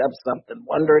God and pick up something,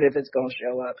 wondering if it's going to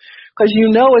show up. Because you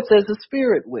know it says the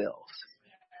Spirit wills.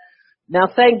 Now,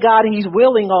 thank God he's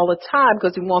willing all the time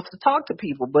because he wants to talk to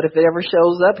people. But if it ever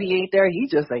shows up, he ain't there. He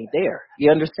just ain't there.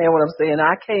 You understand what I'm saying?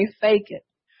 I can't fake it.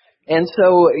 And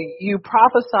so you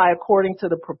prophesy according to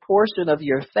the proportion of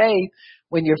your faith.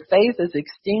 When your faith is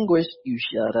extinguished, you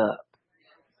shut up.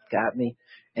 Got me?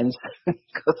 And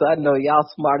because I know y'all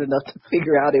smart enough to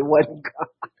figure out it wasn't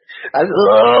God. I said,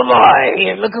 oh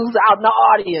boy, look who's out in the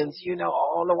audience,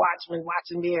 all the watchmen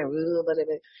watching me.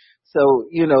 So,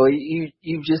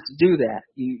 you just do that.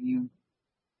 You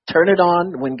turn it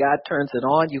on. When God turns it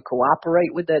on, you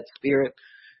cooperate with that spirit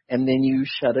and then you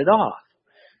shut it off.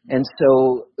 And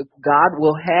so God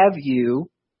will have you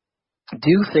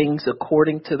do things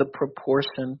according to the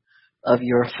proportion of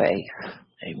your faith.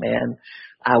 Amen.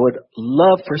 I would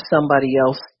love for somebody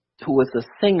else who is a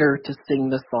singer to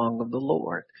sing the song of the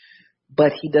Lord,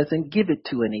 but he doesn't give it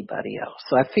to anybody else.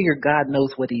 So I figure God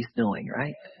knows what he's doing,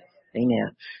 right?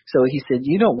 Amen. So he said,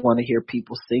 you don't want to hear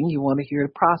people sing. You want to hear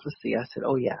prophecy. I said,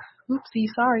 oh yeah. Oopsie,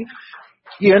 sorry.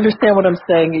 You understand what I'm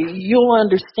saying? You'll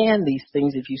understand these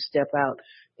things if you step out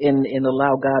and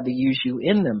allow God to use you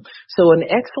in them. So an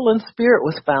excellent spirit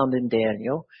was found in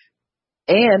Daniel,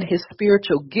 and his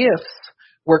spiritual gifts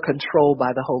were controlled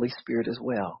by the Holy Spirit as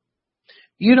well.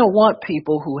 You don't want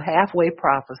people who halfway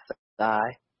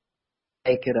prophesy,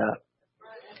 make it up,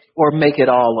 or make it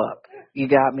all up. You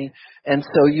got me? And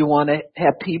so you want to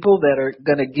have people that are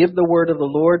going to give the word of the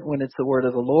Lord when it's the word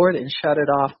of the Lord and shut it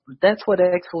off. That's what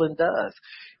excellent does.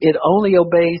 It only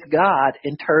obeys God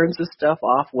and turns the stuff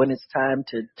off when it's time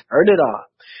to turn it off.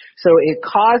 So it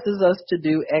causes us to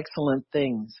do excellent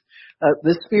things.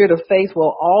 The spirit of faith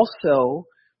will also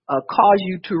cause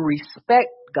you to respect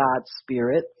God's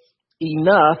spirit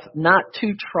enough not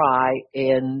to try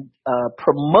and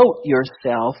promote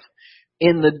yourself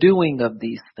in the doing of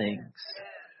these things.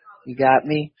 You got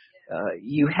me?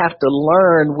 You have to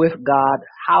learn with God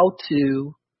how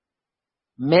to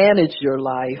manage your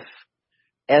life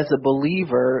as a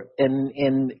believer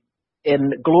and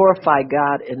glorify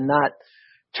God and not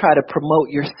try to promote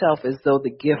yourself as though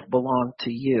the gift belonged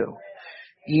to you.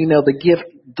 The gift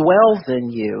dwells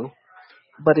in you,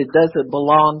 but it doesn't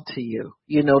belong to you.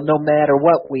 No matter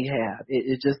what we have,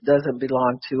 it just doesn't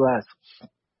belong to us.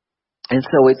 And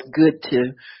so it's good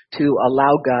to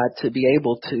allow God to be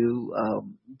able to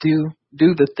do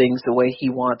the things the way he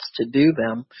wants to do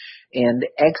them. And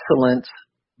excellence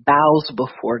bows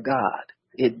before God.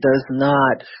 It does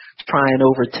not try and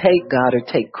overtake God or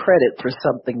take credit for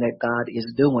something that God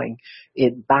is doing.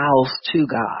 It bows to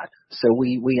God. So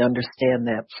we understand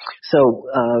that. So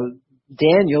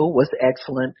Daniel was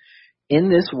excellent in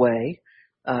this way.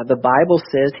 The Bible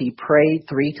says he prayed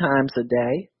 3 times a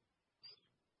day.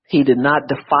 He did not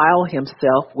defile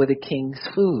himself with a king's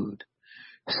food.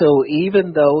 So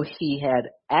even though he had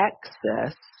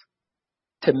access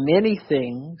to many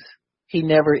things, he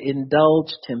never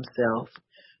indulged himself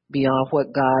beyond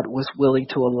what God was willing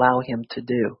to allow him to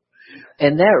do.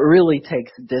 And that really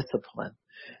takes discipline.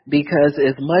 Because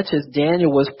as much as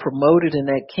Daniel was promoted in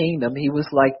that kingdom, he was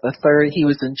like the third, he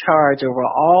was in charge over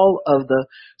all of the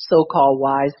so-called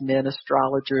wise men,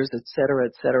 astrologers, et cetera,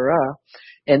 et cetera.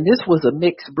 And this was a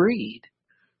mixed breed.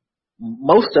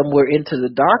 Most of them were into the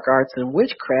dark arts and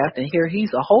witchcraft, and here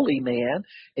he's a holy man,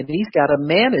 and he's got to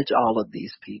manage all of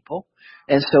these people.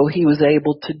 And so he was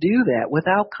able to do that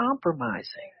without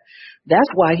compromising. That's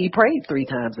why he prayed 3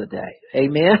 times a day.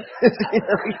 Amen.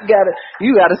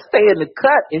 you gotta stay in the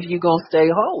cut if you're gonna stay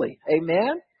holy.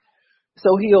 Amen.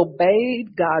 So he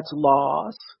obeyed God's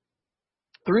laws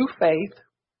through faith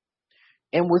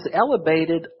and was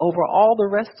elevated over all the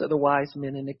rest of the wise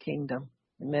men in the kingdom.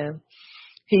 Amen.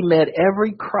 He met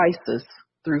every crisis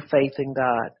through faith in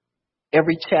God,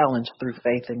 every challenge through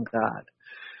faith in God.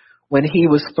 When he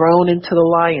was thrown into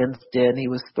the lion's den, he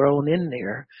was thrown in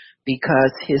there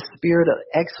because his spirit of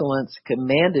excellence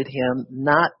commanded him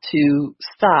not to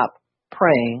stop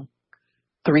praying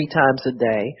 3 times a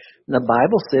day. And the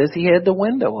Bible says he had the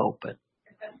window open.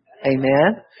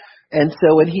 Amen. And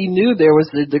so when he knew there was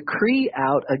a decree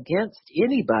out against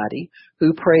anybody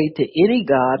who prayed to any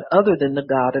god other than the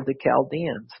God of the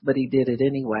Chaldeans, but he did it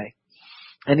anyway.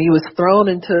 And he was thrown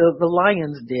into the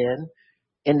lion's den.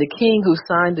 And the king who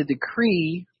signed the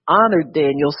decree honored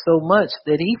Daniel so much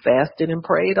that he fasted and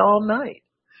prayed all night.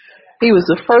 He was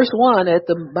the first one at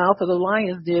the mouth of the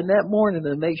lion's den that morning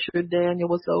to make sure Daniel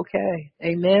was okay.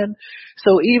 Amen.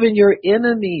 So even your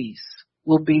enemies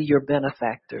will be your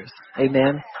benefactors.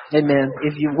 Amen. Amen.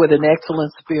 If you with an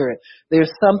excellent spirit,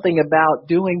 there's something about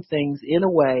doing things in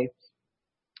a way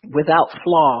without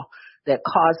flaw that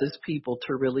causes people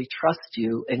to really trust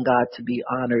you and God to be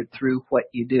honored through what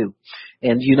you do.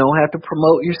 And you don't have to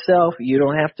promote yourself. You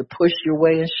don't have to push your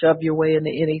way and shove your way into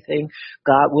anything.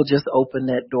 God will just open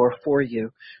that door for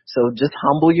you. So just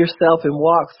humble yourself and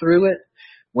walk through it.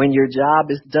 When your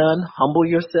job is done, humble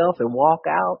yourself and walk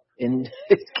out and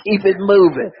just keep it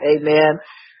moving. Amen.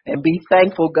 And be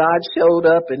thankful God showed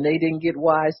up and they didn't get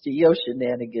wise to your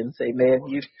shenanigans. Amen.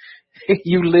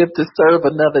 You live to serve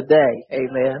another day.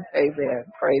 Amen. Amen.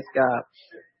 Praise God.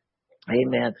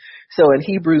 Amen. So in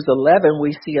Hebrews 11,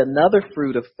 we see another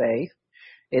fruit of faith.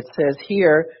 It says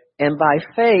here, and by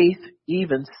faith,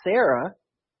 even Sarah,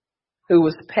 who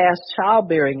was past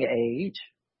childbearing age,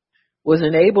 was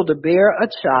enabled to bear a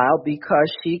child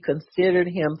because she considered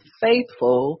him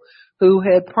faithful who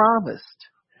had promised.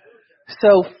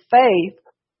 So faith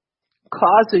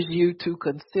causes you to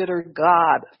consider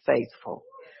God faithful,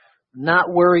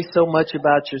 not worry so much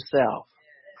about yourself.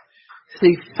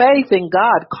 See, faith in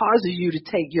God causes you to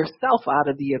take yourself out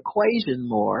of the equation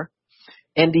more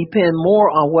and depend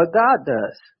more on what God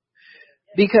does.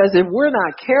 Because if we're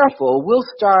not careful, we'll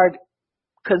start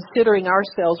considering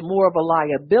ourselves more of a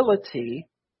liability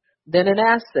than an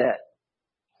asset.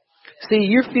 See,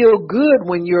 you feel good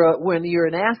when you're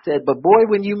an asset, but boy,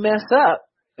 when you mess up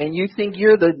and you think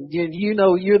you're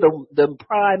the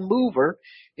prime mover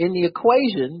in the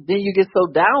equation, then you get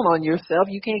so down on yourself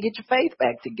you can't get your faith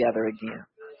back together again.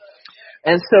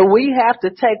 And so we have to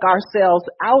take ourselves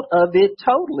out of it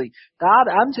totally. God,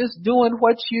 I'm just doing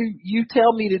what you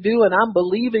tell me to do, and I'm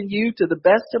believing you to the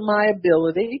best of my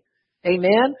ability.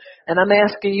 Amen. And I'm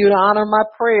asking you to honor my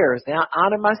prayers,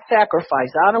 honor my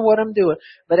sacrifice, honor what I'm doing.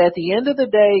 But at the end of the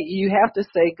day, you have to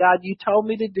say, God, you told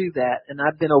me to do that, and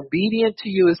I've been obedient to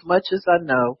you as much as I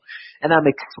know, and I'm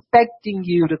expecting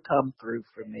you to come through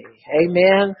for me.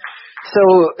 Amen.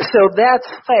 So that's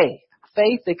faith.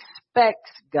 Faith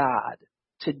expects God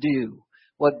to do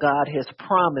what God has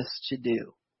promised to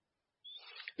do.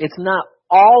 It's not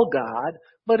all God,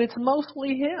 but it's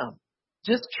mostly Him.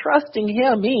 Just trusting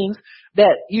Him means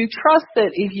that you trust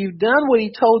that if you've done what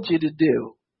He told you to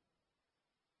do,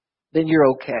 then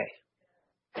you're okay.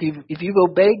 If you've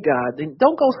obeyed God, then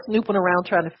don't go snooping around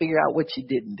trying to figure out what you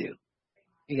didn't do.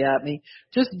 You got me?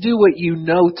 Just do what you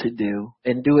know to do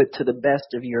and do it to the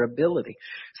best of your ability.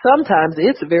 Sometimes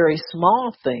it's very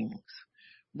small things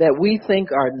that we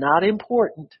think are not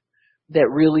important that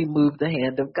really move the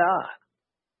hand of God.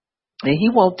 And He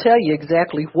won't tell you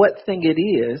exactly what thing it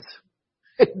is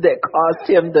that caused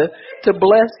Him to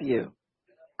bless you.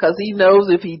 Because He knows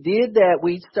if He did that,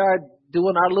 we'd start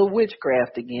doing our little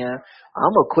witchcraft again.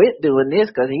 I'm going to quit doing this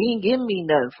because He ain't giving me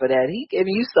nothing for that. He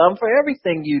giving you something for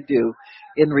everything you do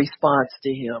in response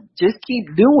to Him. Just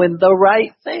keep doing the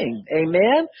right thing.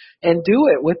 Amen? And do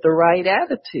it with the right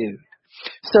attitude.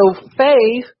 So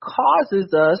faith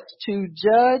causes us to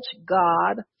judge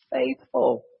God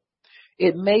faithful.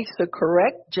 It makes a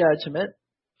correct judgment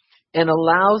and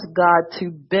allows God to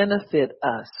benefit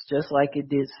us, just like it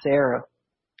did Sarah.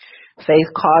 Faith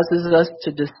causes us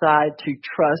to decide to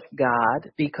trust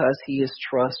God because He is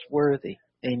trustworthy.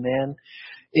 Amen.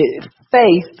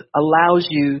 Faith allows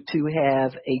you to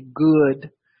have a good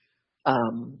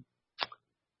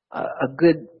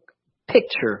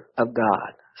picture of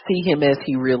God. See Him as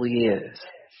He really is.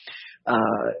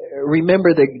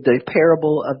 Remember the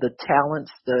parable of the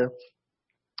talents,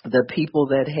 the people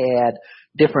that had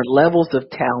different levels of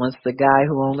talents, the guy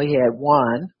who only had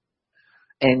one,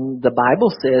 and the Bible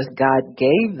says God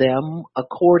gave them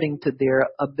according to their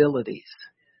abilities.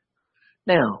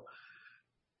 Now,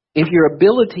 if your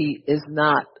ability is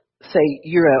not, say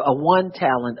you're a 1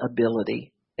 talent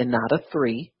ability and not a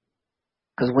 3,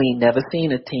 because we ain't never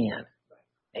seen a 10.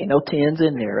 Ain't no 10s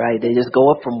in there, right? They just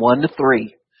go up from 1 to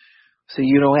 3. So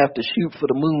you don't have to shoot for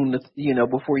the moon,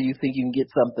 before you think you can get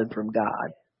something from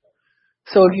God.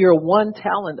 So if you're a 1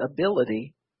 talent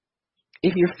ability,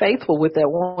 if you're faithful with that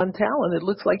 1 talent, it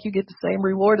looks like you get the same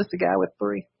reward as the guy with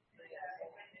 3.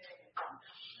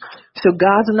 So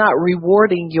God's not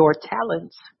rewarding your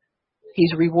talents.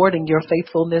 He's rewarding your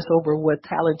faithfulness over what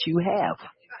talent you have.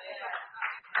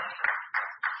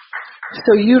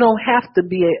 So you don't have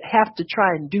to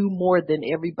try and do more than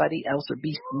everybody else or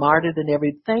be smarter than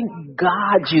everything. Thank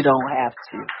God you don't have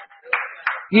to.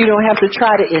 You don't have to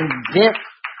try to invent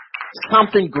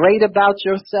something great about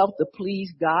yourself to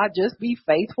please God. Just be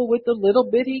faithful with the little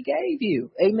bit He gave you.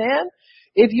 Amen.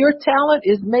 If your talent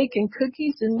is making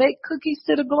cookies, then make cookies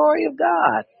to the glory of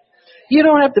God. You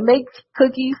don't have to make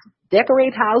cookies,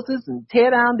 decorate houses, and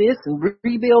tear down this and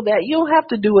rebuild that. You don't have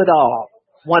to do it all,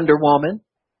 Wonder Woman.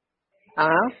 All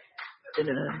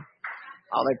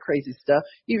that crazy stuff.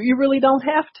 You really don't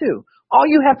have to. All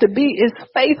you have to be is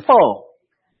faithful.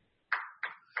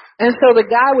 And so the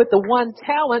guy with the 1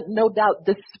 talent, no doubt,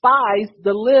 despised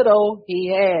the little he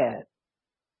had.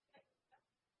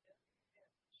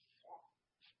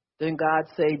 Then God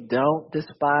say, don't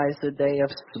despise the day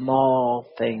of small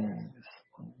things.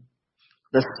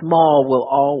 The small will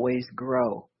always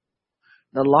grow.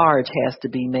 The large has to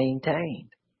be maintained.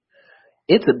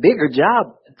 It's a bigger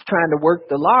job trying to work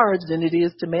the large than it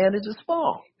is to manage a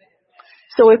small.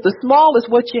 So if the small is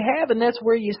what you have and that's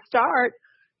where you start,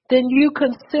 then you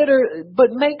consider,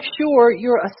 but make sure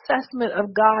your assessment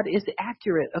of God is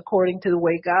accurate according to the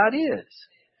way God is.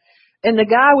 And the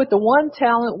guy with the 1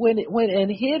 talent went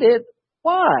and hid it.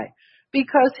 Why?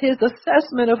 Because his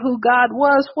assessment of who God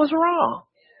was wrong.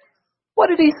 What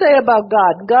did he say about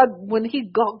God? God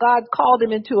called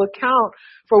him into account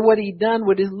for what he'd done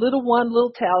with his little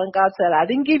talent, God said, I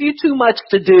didn't give you too much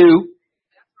to do.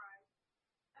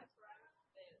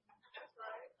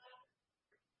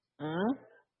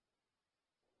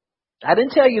 I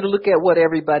didn't tell you to look at what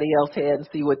everybody else had and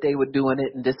see what they were doing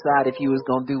it and decide if you was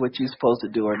going to do what you're supposed to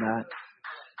do or not.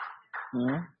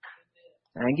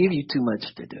 I didn't give you too much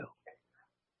to do.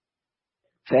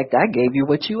 In fact, I gave you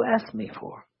what you asked me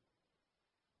for.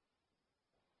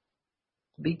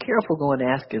 Be careful going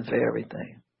asking for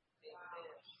everything,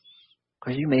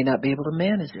 because you may not be able to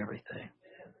manage everything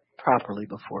properly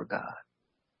before God.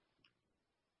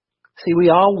 See, we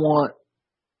all want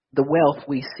the wealth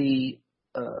we see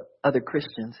other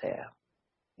Christians have.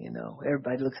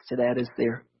 Everybody looks to that as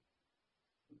their,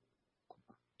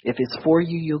 if it's for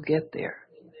you, you'll get there.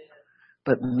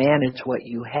 But manage what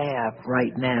you have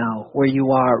right now, where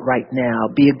you are right now.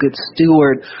 Be a good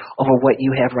steward over what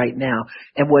you have right now.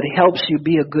 And what helps you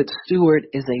be a good steward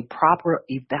is a proper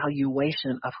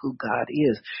evaluation of who God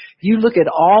is. You look at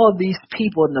all of these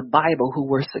people in the Bible who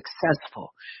were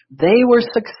successful. They were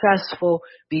successful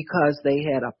because they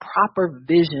had a proper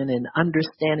vision and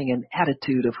understanding and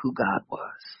attitude of who God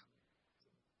was.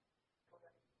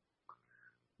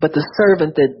 But the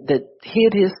servant that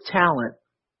hid his talent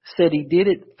said he did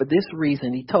it for this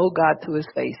reason. He told God to his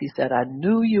face, he said, I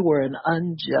knew you were an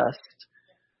unjust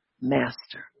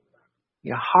master.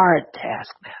 You're a hard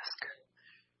taskmaster.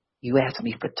 You ask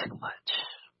me for too much,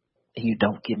 and you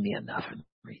don't give me enough in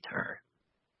return.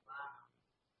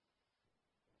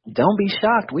 Don't be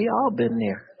shocked. We all been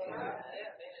there.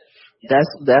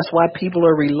 That's why people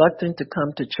are reluctant to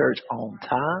come to church on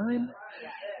time.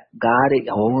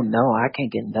 Oh no, I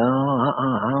can't get, no,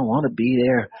 I don't want to be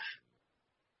there.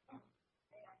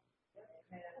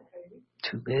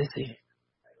 Too busy.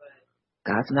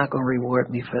 God's not going to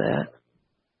reward me for that.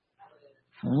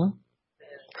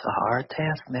 It's a hard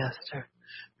taskmaster.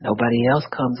 Nobody else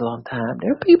comes on time.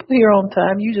 There are people here on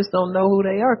time. You just don't know who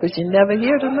they are because you're never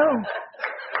here to know.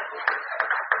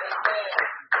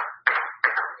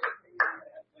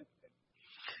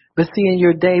 But see, in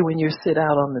your day when you sit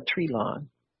out on the tree lawn,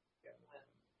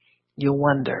 you'll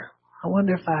wonder, I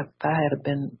wonder if I had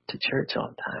been to church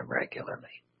on time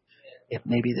regularly, if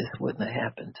maybe this wouldn't have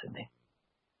happened to me.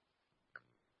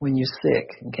 When you're sick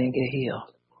and can't get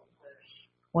healed,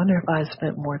 wonder if I had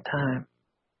spent more time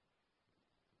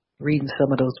reading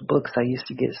some of those books I used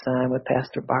to get signed with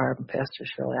Pastor Barb and Pastor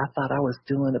Shirley. I thought I was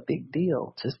doing a big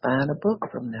deal just buying a book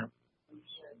from them,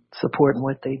 supporting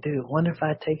what they do. Wonder if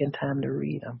I'd taken time to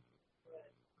read them.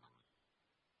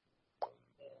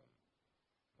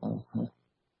 Mm-hmm.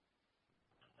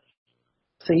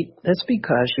 See, that's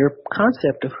because your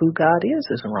concept of who God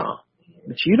is wrong.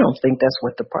 But you don't think that's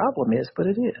what the problem is, but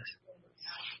it is.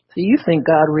 So you think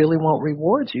God really won't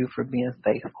reward you for being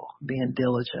faithful, being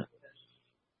diligent,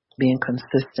 being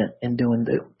consistent in doing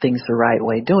the things the right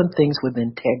way, doing things with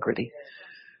integrity,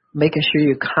 making sure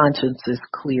your conscience is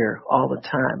clear all the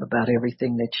time about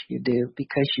everything that you do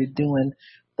because you're doing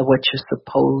what you're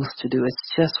supposed to do.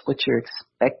 It's just what you're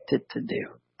expected to do.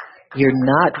 You're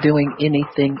not doing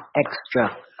anything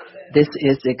extra. This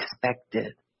is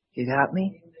expected. You got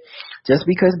me? Just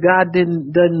because God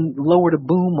doesn't lower the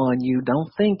boom on you, don't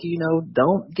think,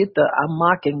 don't get the I'm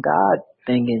mocking God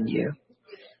thing in you.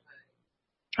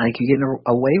 Like you're getting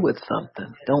away with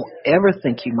something. Don't ever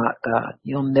think you mock God.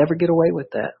 You'll never get away with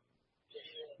that.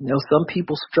 Some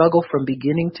people struggle from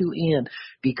beginning to end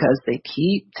because they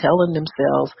keep telling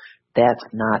themselves that's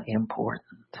not important.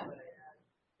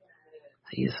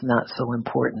 See, it's not so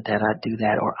important that I do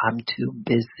that, or I'm too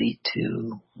busy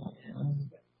to.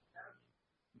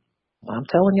 I'm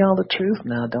telling y'all the truth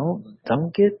now.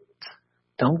 Don't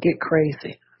get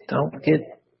crazy. Don't get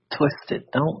twisted.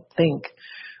 Don't think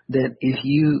that if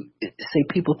you say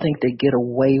people think they get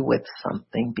away with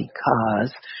something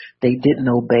because they didn't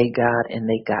obey God and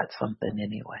they got something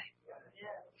anyway.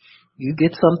 You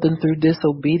get something through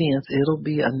disobedience, it'll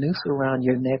be a noose around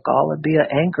your neck. All it'll be an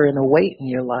anchor and a weight in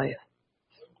your life.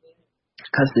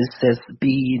 Because it says, be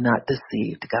ye not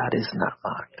deceived. God is not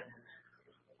mocked.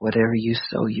 Whatever you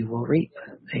sow, you will reap.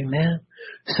 Amen.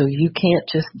 So you can't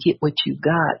just get what you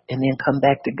got and then come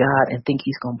back to God and think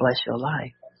he's going to bless your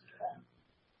life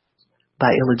by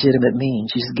illegitimate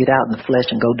means. You just get out in the flesh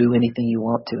and go do anything you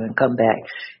want to and come back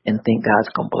and think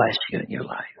God's going to bless you in your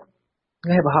life.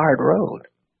 You have a hard road.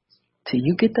 Till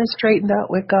you get that straightened out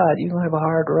with God, you're going to have a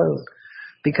hard road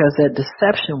because that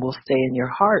deception will stay in your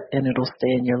heart and it'll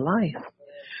stay in your life.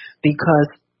 Because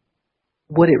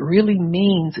what it really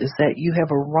means is that you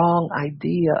have a wrong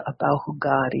idea about who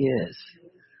God is.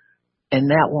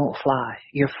 And that won't fly.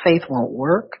 Your faith won't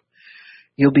work.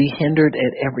 You'll be hindered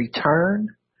at every turn.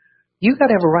 You got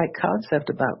to have a right concept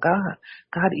about God.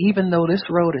 God, even though this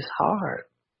road is hard,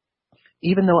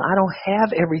 even though I don't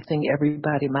have everything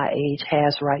everybody my age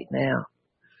has right now,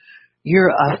 you're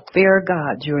a fair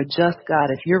God. You're a just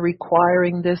God. If you're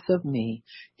requiring this of me,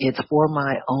 it's for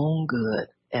my own good.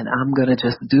 And I'm going to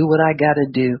just do what I got to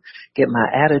do, get my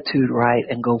attitude right,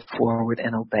 and go forward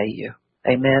and obey you.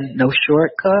 Amen. No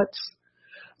shortcuts,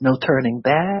 no turning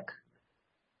back,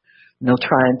 no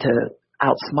trying to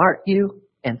outsmart you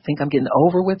and think I'm getting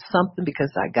over with something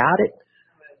because I got it.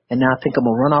 And now I think I'm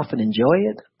going to run off and enjoy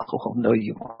it. Oh, no,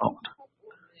 you won't.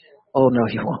 Oh, no,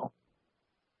 you won't.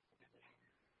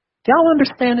 Y'all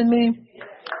understanding me?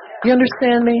 You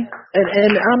understand me?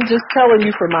 And I'm just telling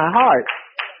you from my heart.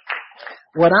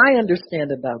 What I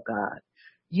understand about God,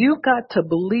 you've got to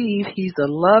believe he's a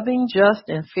loving, just,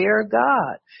 and fair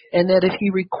God. And that if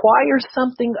he requires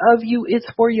something of you, it's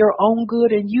for your own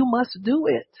good and you must do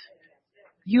it.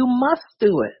 You must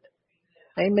do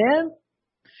it. Amen?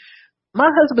 My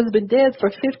husband's been dead for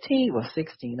 16,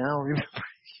 I don't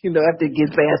remember. After it gets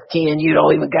past 10, you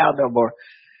don't even count no more.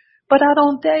 But I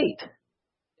don't date.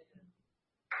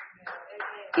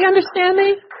 You understand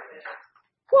me?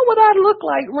 What would I look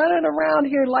like running around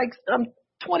here like I'm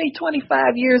 20,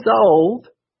 25 years old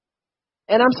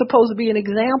and I'm supposed to be an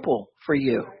example for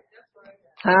you?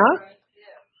 Huh?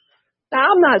 Now,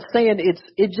 I'm not saying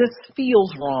it just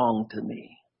feels wrong to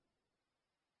me.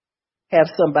 Have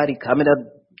somebody coming up,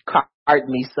 cart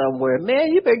me somewhere.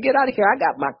 Man, you better get out of here. I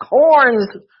got my corns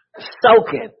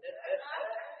soaking.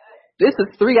 This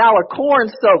is 3-hour corn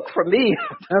soak for me.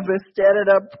 I've been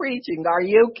standing up preaching. Are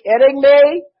you kidding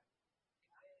me?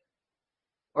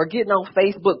 Or getting on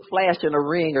Facebook flashing a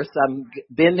ring or something.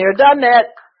 Been there, done that.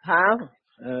 Huh?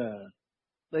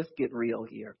 Let's get real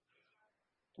here.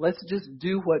 Let's just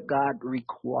do what God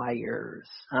requires.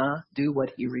 Huh? Do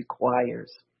what he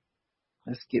requires.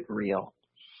 Let's get real.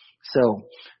 So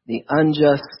the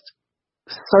unjust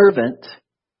servant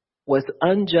was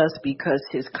unjust because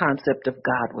his concept of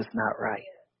God was not right.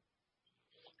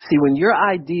 See, when your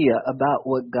idea about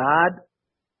what God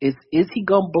is he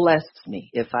going to bless me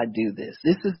if I do this?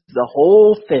 This is the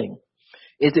whole thing.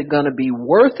 Is it going to be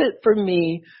worth it for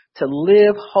me to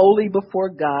live holy before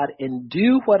God and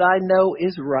do what I know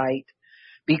is right?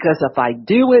 Because if I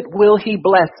do it, will he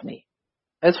bless me?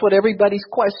 That's what everybody's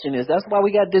question is. That's why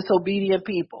we got disobedient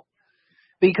people.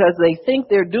 Because they think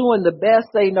they're doing the best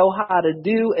they know how to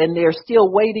do, and they're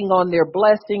still waiting on their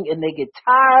blessing, and they get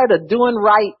tired of doing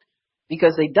right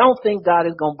because they don't think God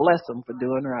is going to bless them for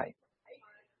doing right.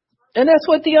 And that's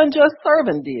what the unjust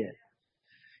servant did.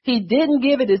 He didn't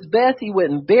give it his best. He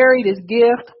went and buried his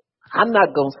gift. I'm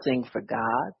not going to sing for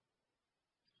God.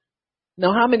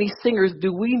 Now, how many singers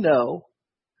do we know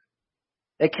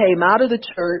that came out of the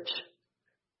church,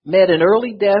 met an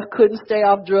early death, couldn't stay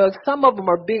off drugs? Some of them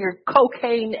are bigger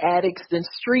cocaine addicts than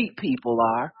street people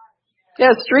are.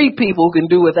 Yeah, street people can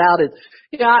do without it.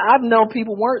 You know, I've known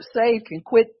people weren't saved, can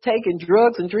quit taking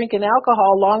drugs and drinking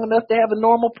alcohol long enough to have a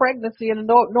normal pregnancy and a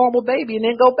normal baby and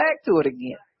then go back to it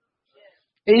again.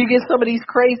 And you get some of these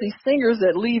crazy singers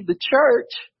that leave the church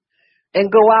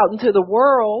and go out into the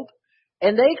world,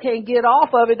 and they can't get off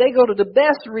of it. They go to the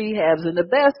best rehabs and the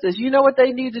best is, you know what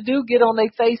they need to do? Get on their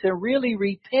face and really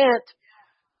repent,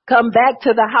 come back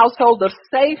to the household of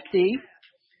safety.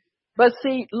 But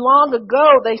see, long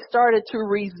ago they started to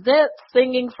resent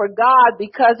singing for God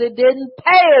because it didn't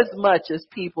pay as much as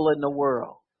people in the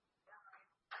world.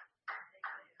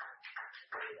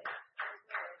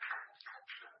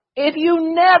 If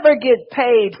you never get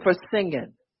paid for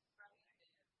singing,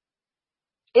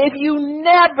 if you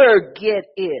never get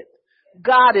it,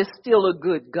 God is still a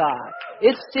good God.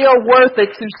 It's still worth it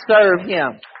to serve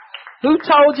him. Who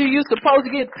told you you're supposed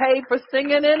to get paid for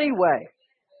singing anyway?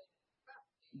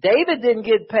 David didn't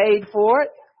get paid for it.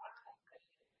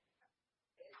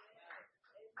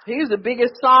 He was the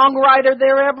biggest songwriter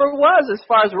there ever was as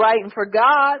far as writing for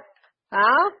God.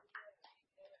 Huh?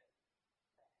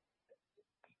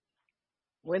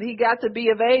 When he got to be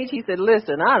of age, he said,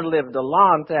 listen, I lived a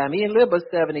long time. He didn't live but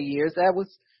 70 years. That was,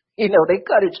 they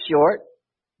cut it short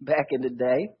back in the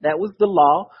day. That was the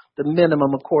law, the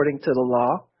minimum according to the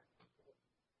law.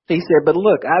 He said, but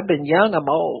look, I've been young, I'm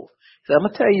old. So I'm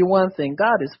going to tell you one thing,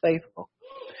 God is faithful.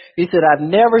 He said, I've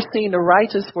never seen the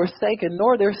righteous forsaken,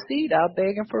 nor their seed out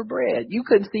begging for bread. You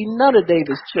couldn't see none of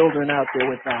David's children out there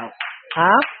without.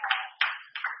 Huh?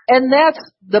 And that's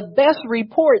the best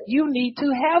report you need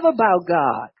to have about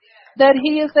God. That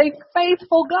he is a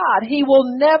faithful God. He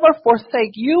will never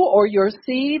forsake you or your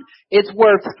seed. It's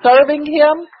worth serving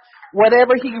him.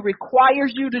 Whatever he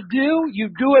requires you to do, you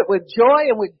do it with joy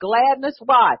and with gladness.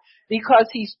 Why? Because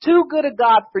he's too good a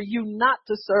God for you not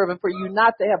to serve and for you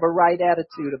not to have a right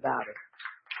attitude about it.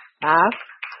 Huh?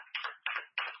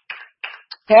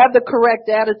 Have the correct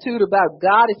attitude about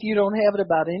God if you don't have it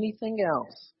about anything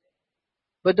else.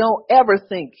 But don't ever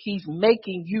think he's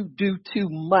making you do too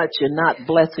much and not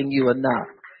blessing you enough.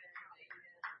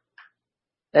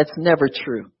 That's never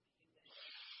true.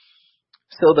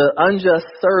 So the unjust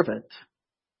servant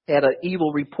had an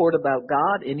evil report about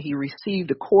God, and he received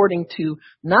according to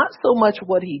not so much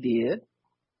what he did,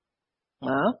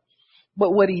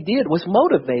 but what he did was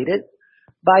motivated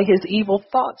by his evil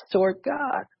thoughts toward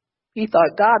God. He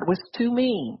thought God was too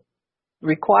mean,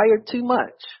 required too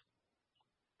much.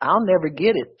 I'll never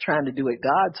get it trying to do it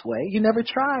God's way. You never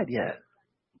tried yet.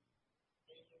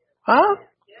 Huh?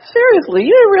 Seriously,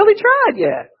 you ain't really tried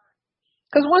yet.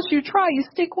 Because once you try, you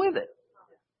stick with it.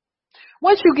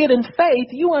 Once you get in faith,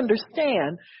 you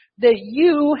understand that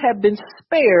you have been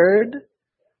spared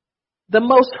the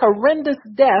most horrendous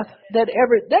death that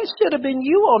should have been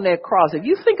you on that cross. If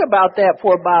you think about that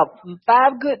for about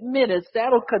 5 good minutes,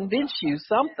 that'll convince you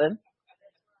something.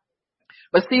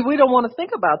 But see, we don't want to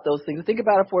think about those things. Think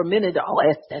about it for a minute. Oh,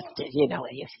 that's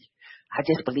I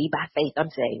just believe by faith I'm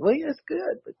saved. Well, that's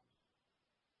good. But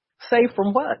saved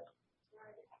from what?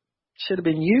 Should have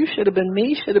been you, should have been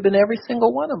me, should have been every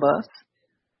single one of us.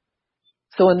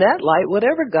 So in that light,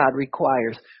 whatever God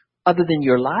requires, other than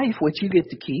your life, which you get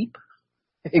to keep,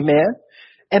 amen,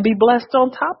 and be blessed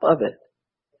on top of it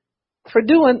for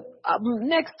doing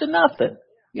next to nothing.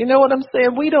 You know what I'm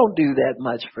saying? We don't do that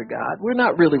much for God. We're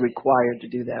not really required to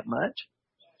do that much.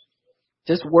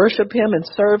 Just worship him and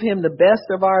serve him the best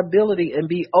of our ability and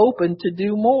be open to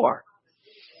do more.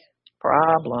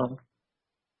 Problem.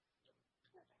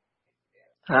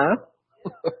 Huh?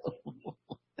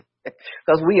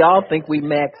 Because we all think we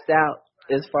maxed out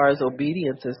as far as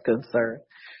obedience is concerned.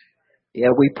 Yeah,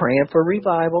 we praying for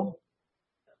revival.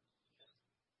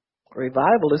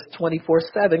 Revival is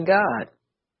 24/7 God.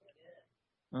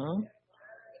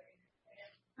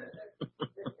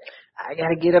 I got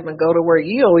to get up and go to work.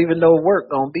 You don't even know work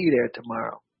going to be there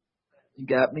tomorrow. You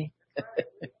got me?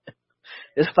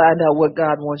 Just find out what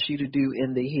God wants you to do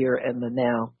in the here and the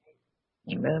now.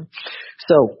 Amen.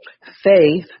 So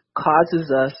faith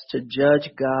causes us to judge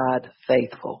God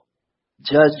faithful.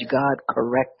 Judge God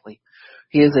correctly.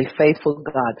 He is a faithful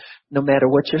God. No matter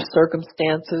what your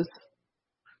circumstances,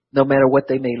 no matter what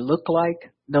they may look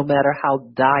like, no matter how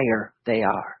dire they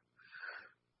are.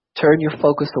 Turn your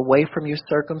focus away from your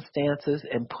circumstances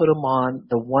and put them on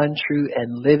the one true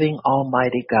and living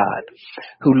Almighty God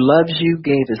who loves you,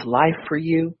 gave his life for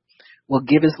you, will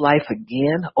give his life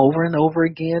again, over and over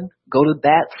again, go to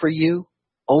bat for you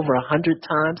over 100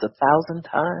 times, 1,000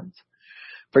 times,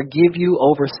 forgive you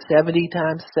over 70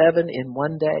 times 7 in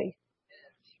one day,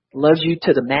 loves you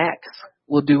to the max,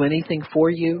 will do anything for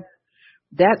you.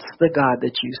 That's the God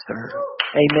that you serve.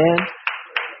 Amen.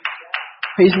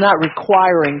 He's not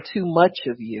requiring too much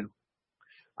of you.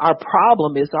 Our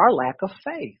problem is our lack of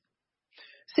faith.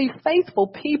 See, faithful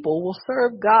people will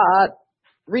serve God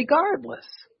regardless.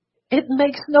 It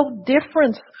makes no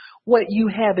difference what you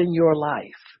have in your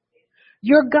life.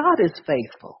 Your God is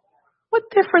faithful. What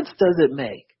difference does it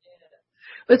make?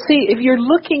 But see, if you're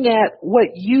looking at what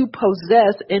you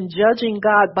possess and judging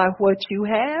God by what you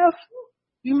have,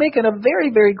 you're making a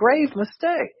very, very grave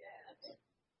mistake.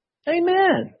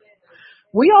 Amen.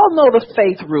 We all know the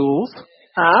faith rules.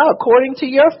 According to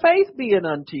your faith be it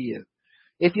unto you.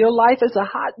 If your life is a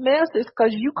hot mess, it's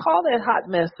because you call that hot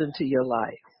mess into your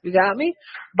life. You got me?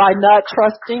 By not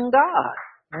trusting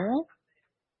God.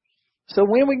 So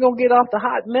when we going to get off the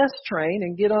hot mess train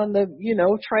and get on the,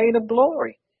 train of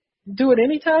glory? Do it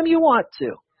anytime you want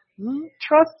to.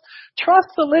 Trust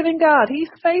the living God. He's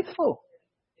faithful.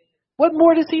 What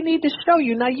more does he need to show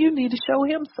you? Now you need to show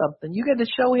him something. You got to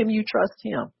show him you trust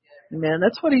him. Man,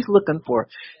 that's what he's looking for.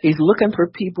 He's looking for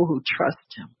people who trust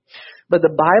him. But the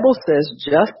Bible says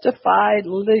justified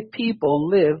people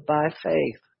live by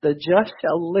faith. The just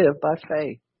shall live by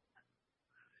faith.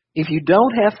 If you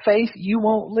don't have faith, you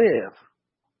won't live.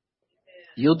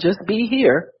 You'll just be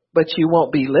here, but you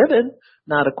won't be living,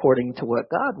 not according to what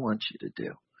God wants you to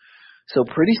do. So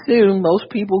pretty soon, most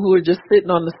people who are just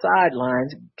sitting on the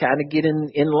sidelines kind of get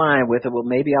in line with it. Well,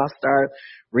 maybe I'll start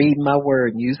reading my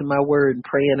word and using my word and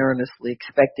praying earnestly,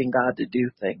 expecting God to do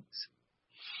things.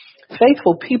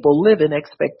 Faithful people live in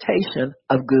expectation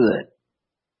of good.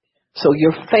 So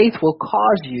your faith will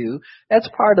cause you, that's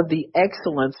part of the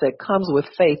excellence that comes with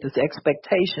faith, is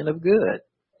expectation of good.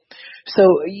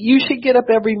 So you should get up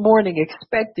every morning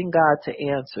expecting God to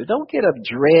answer. Don't get up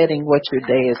dreading what your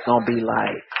day is going to be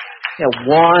like.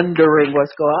 Wondering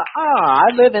what's going on.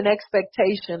 I live in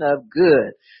expectation of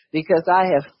good because I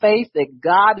have faith that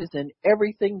God is in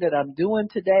everything that I'm doing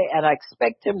today, and I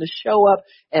expect him to show up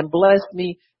and bless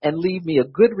me and leave me a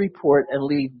good report and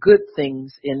leave good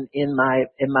things in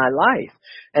my life.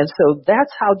 And so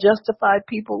that's how justified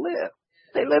people live.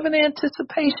 They live in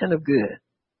anticipation of good,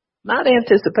 not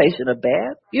anticipation of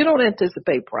bad. You don't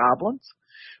anticipate problems.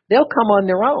 They'll come on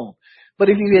their own. But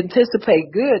if you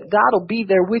anticipate good, God will be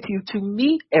there with you to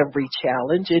meet every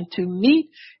challenge and to meet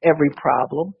every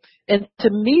problem and to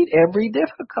meet every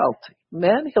difficulty.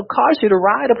 Man, he'll cause you to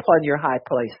ride upon your high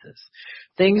places.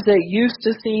 Things that used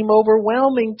to seem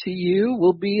overwhelming to you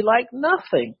will be like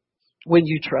nothing when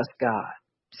you trust God.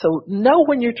 So know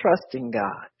when you're trusting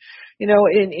God.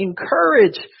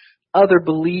 Encourage other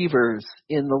believers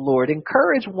in the Lord.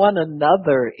 Encourage one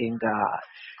another in God.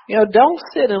 Don't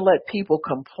sit and let people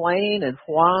complain and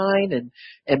whine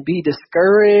and be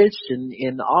discouraged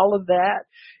and all of that.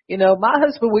 My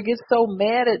husband would get so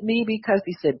mad at me because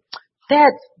he said,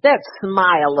 that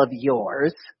smile of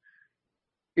yours,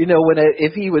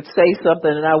 if he would say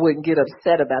something and I wouldn't get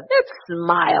upset about that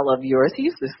smile of yours. He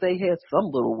used to say he had some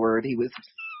little word.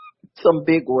 Some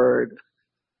big word.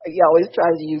 He always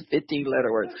tries to use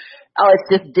 15-letter words. Oh,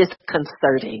 it's just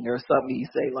disconcerting or something you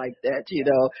say like that,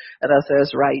 And I say,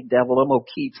 that's right, devil. I'm going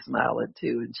to keep smiling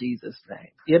too in Jesus' name.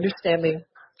 You understand me?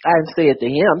 I didn't say it to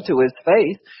him to his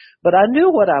face, but I knew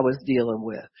what I was dealing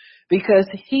with because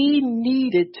he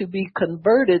needed to be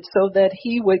converted so that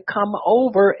he would come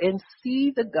over and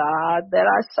see the God that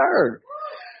I serve.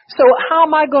 So how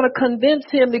am I going to convince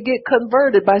him to get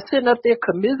converted? By sitting up there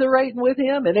commiserating with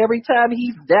him, and every time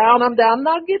he's down, I'm down. I'm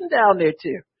not getting down there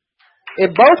too.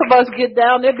 If both of us get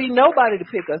down, there'd be nobody to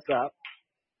pick us up.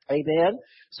 Amen.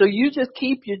 So you just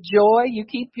keep your joy, you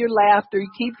keep your laughter,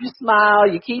 you keep your smile,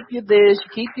 you keep your this,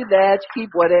 you keep your that, you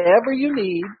keep whatever you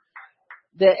need,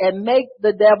 and make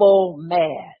the devil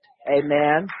mad.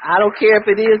 Amen. I don't care if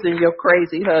it is in your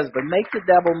crazy husband. Make the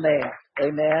devil mad.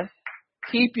 Amen.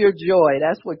 Keep your joy.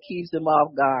 That's what keeps them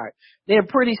off guard. Then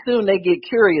pretty soon they get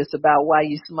curious about why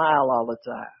you smile all the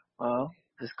time.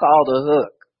 It's called a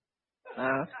hook.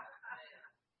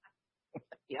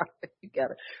 Yeah, you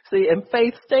gotta see. And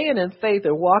faith, staying in faith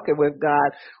and walking with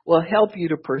God will help you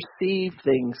to perceive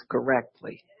things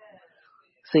correctly.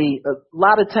 See, a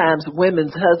lot of times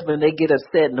women's husband, they get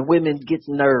upset and the women gets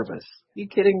nervous. You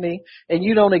kidding me? And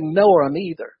you don't ignore them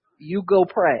either. You go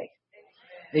pray.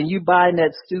 And you bind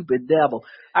that stupid devil.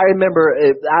 I remember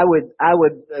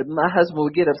my husband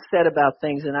would get upset about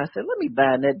things, and I said, let me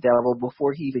bind that devil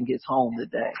before he even gets home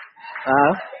today.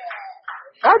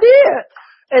 I did.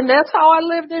 And that's how I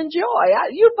lived in joy.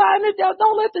 You bind the devil.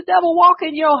 Don't let the devil walk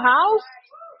in your house.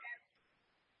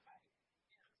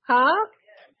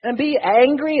 And be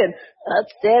angry and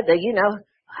upset that,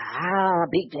 I'll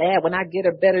be glad when I get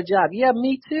a better job. Yeah,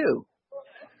 me too.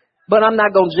 But I'm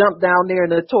not going to jump down there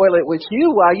in the toilet with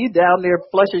you while you down there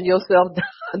flushing yourself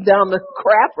down the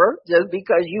crapper just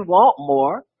because you want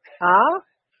more.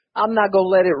 I'm not going to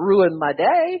let it ruin my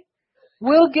day.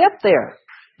 We'll get there.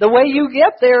 The way you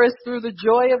get there is through the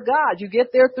joy of God. You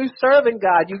get there through serving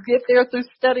God. You get there through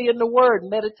studying the Word,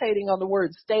 meditating on the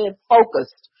Word, staying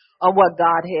focused on what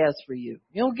God has for you.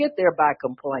 You don't get there by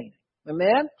complaining.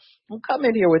 Amen? Don't come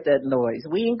in here with that noise.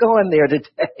 We ain't going there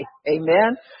today.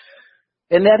 Amen?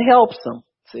 And that helps them.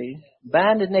 See,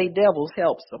 binding they devils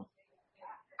helps them.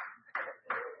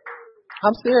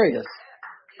 I'm serious.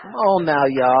 Come on now,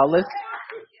 y'all.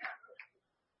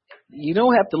 You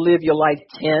don't have to live your life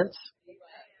tense.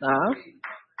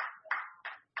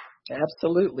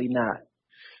 Absolutely not.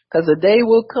 Because the day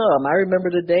will come. I remember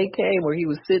the day came where he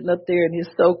was sitting up there in his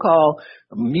so-called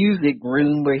music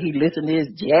room where he listened to his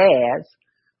jazz,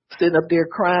 sitting up there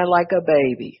crying like a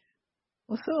baby.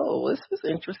 So this is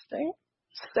interesting.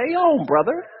 Stay on,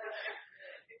 brother.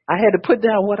 I had to put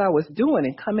down what I was doing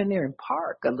and come in there and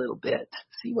park a little bit,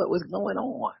 see what was going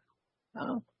on.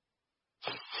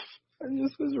 I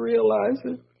just was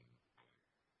realizing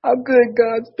how good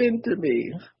God's been to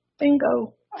me.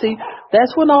 Bingo. See,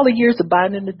 that's when all the years of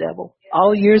binding the devil,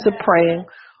 all the years of praying,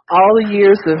 all the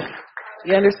years of,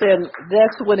 you understand,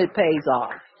 that's when it pays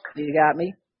off. You got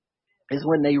me? Is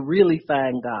when they really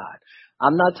find God.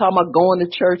 I'm not talking about going to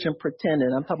church and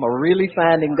pretending. I'm talking about really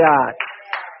finding God.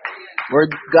 Where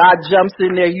God jumps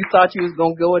in there, you thought you was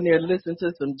going to go in there and listen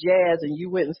to some jazz and you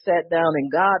went and sat down and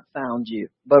God found you.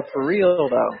 But for real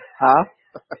though,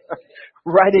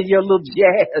 right in your little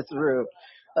jazz room.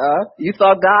 You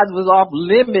thought God was off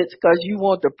limits because you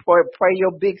want to pray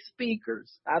your big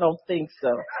speakers. I don't think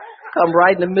so. Come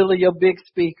right in the middle of your big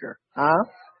speaker.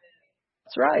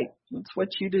 That's right. That's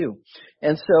what you do.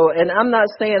 And I'm not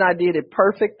saying I did it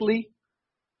perfectly.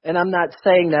 And I'm not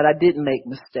saying that I didn't make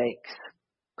mistakes.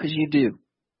 Because you do.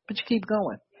 But you keep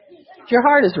going. Your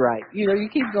heart is right. You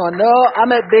keep going. No,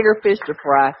 I'm at bigger fish to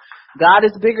fry. God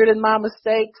is bigger than my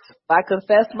mistakes. If I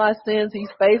confess my sins, He's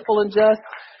faithful and just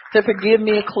to forgive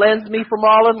me and cleanse me from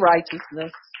all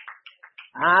unrighteousness.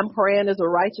 I'm praying as a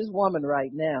righteous woman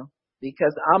right now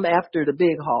because I'm after the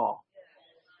big haul.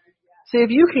 See,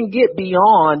 if you can get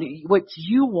beyond what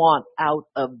you want out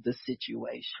of the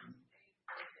situation.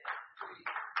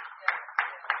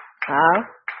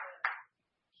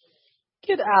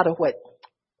 Get out of what,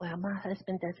 well, my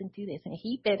husband doesn't do this and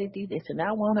he better do this and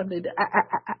I want him to do.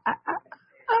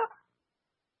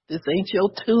 This ain't your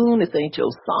tune. This ain't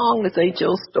your song. This ain't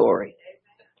your story.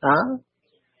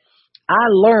 I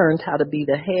learned how to be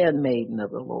the handmaiden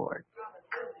of the Lord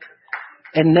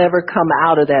and never come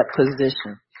out of that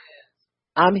position.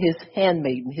 I'm His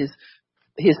handmaiden,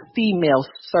 His female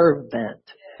servant.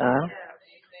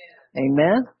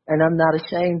 Amen. And I'm not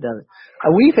ashamed of it.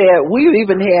 We've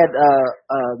even had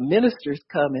ministers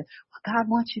coming. Well, God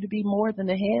wants you to be more than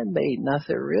a handmaiden. I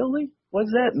said, really? What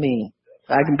does that mean?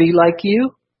 I can be like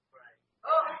you?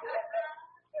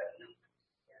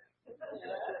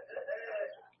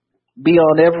 Be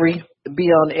on every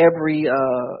I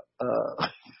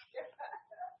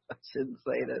shouldn't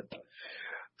say that,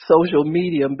 social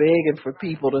media begging for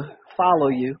people to follow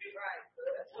you.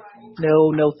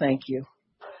 No, thank you.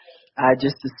 I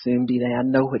just assume be there. I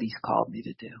know what He's called me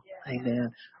to do.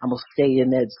 Amen. I'm going to stay in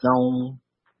that zone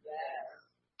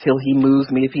till He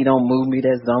moves me. If He don't move me,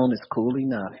 that zone is cool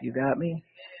enough. You got me?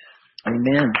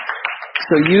 Amen.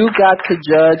 So you got to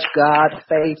judge God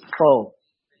faithful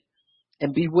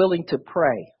and be willing to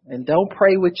pray. And don't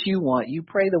pray what you want. You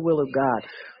pray the will of God.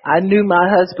 I knew my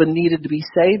husband needed to be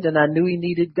saved and I knew he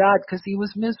needed God because he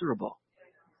was miserable.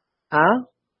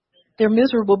 They're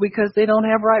miserable because they don't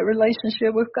have right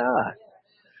relationship with God.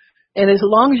 And as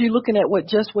long as you're looking at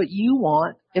what you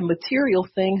want and material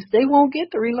things, they won't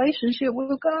get the relationship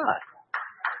with God.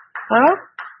 Huh?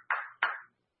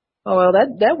 Oh, well,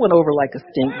 that went over like a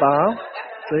stink bomb.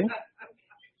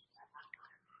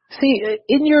 See,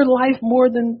 in your life more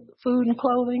than food and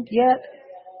clothing yet?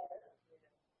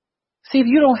 See, if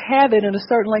you don't have it in a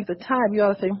certain length of time, you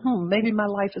ought to say, maybe my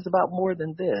life is about more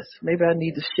than this. Maybe I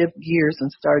need to shift gears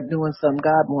and start doing something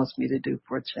God wants me to do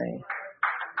for a change.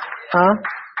 Huh?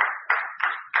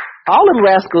 All them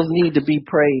rascals need to be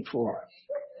prayed for.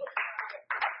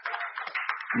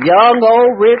 Young,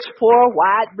 old, rich, poor,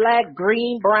 white, black,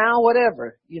 green, brown,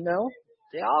 whatever,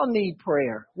 They all need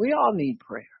prayer. We all need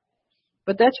prayer.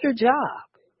 But that's your job.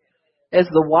 As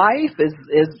the wife, as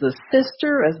the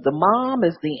sister, as the mom,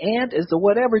 as the aunt, as the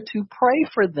whatever, to pray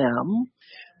for them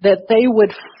that they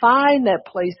would find that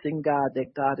place in God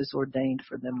that God has ordained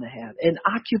for them to have and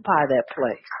occupy that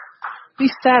place. Be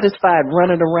satisfied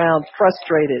running around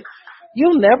frustrated.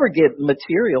 You'll never get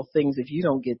material things if you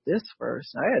don't get this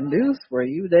first. I have news for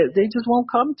you. They just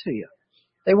won't come to you.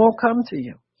 They won't come to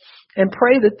you. And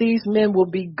pray that these men will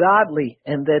be godly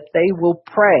and that they will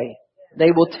pray.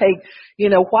 They will take,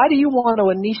 why do you want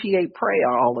to initiate prayer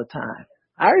all the time?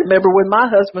 I remember when my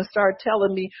husband started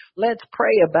telling me, let's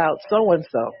pray about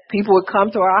so-and-so. People would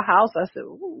come to our house. I said,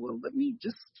 well, let me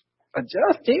just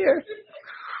adjust here.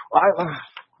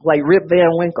 Like Rip Van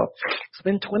Winkle. It's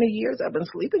been 20 years I've been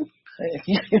sleeping.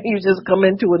 You just come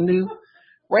into a new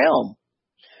realm.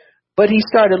 But he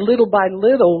started little by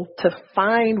little to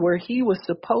find where he was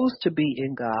supposed to be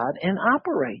in God and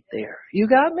operate there. You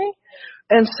got me?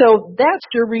 And so that's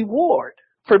your reward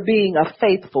for being a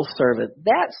faithful servant.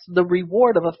 That's the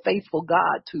reward of a faithful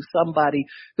God to somebody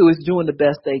who is doing the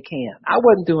best they can. I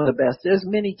wasn't doing the best. There's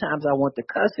many times I want to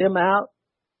cuss him out.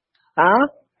 Huh?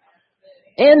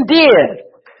 And did.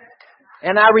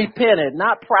 And I repented.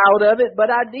 Not proud of it, but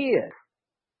I did.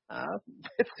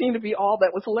 It seemed to be all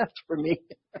that was left for me.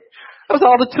 That was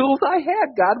all the tools I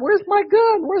had. God, where's my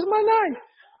gun? Where's my knife?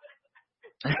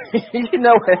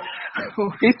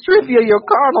 We strip you of your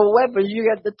carnal weapons, you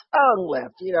got the tongue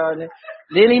left, and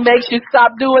then he makes you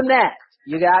stop doing that.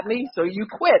 You got me? So you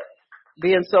quit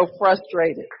being so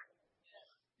frustrated.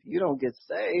 You don't get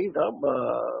saved.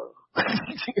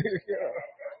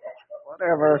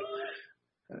 Whatever.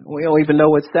 We don't even know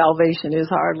what salvation is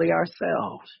hardly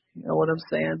ourselves. You know what I'm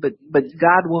saying? But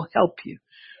God will help you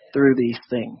through these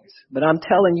things. But I'm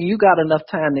telling you, you got enough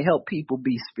time to help people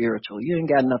be spiritual. You ain't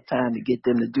got enough time to get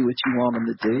them to do what you want them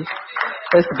to do.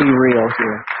 Let's be real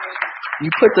here. You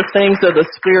put the things of the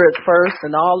Spirit first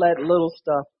and all that little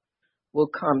stuff will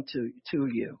come to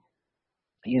you.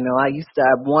 I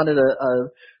wanted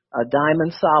a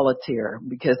diamond solitaire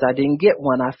because I didn't get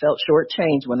one. I felt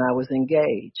shortchanged when I was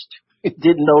engaged.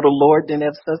 Didn't know the Lord, didn't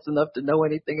have sense enough to know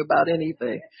anything about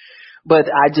anything. But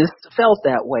I just felt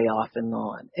that way off and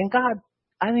on. And God,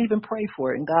 I didn't even pray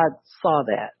for it. And God saw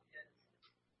that.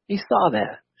 He saw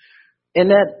that.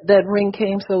 And that ring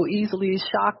came so easily, it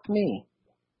shocked me.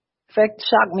 In fact, it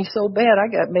shocked me so bad, I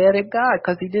got mad at God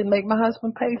because he didn't make my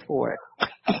husband pay for it.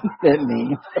 That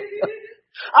means.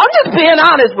 I'm just being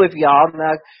honest with y'all.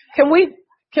 Now, can we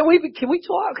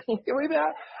talk?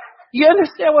 You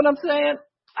understand what I'm saying?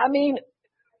 I mean,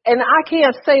 and I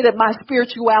can't say that my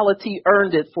spirituality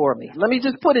earned it for me. Let me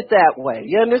just put it that way.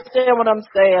 You understand what I'm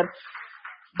saying?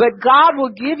 But God will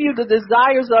give you the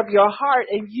desires of your heart,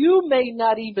 and you may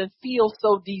not even feel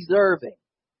so deserving.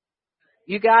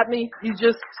 You got me? He's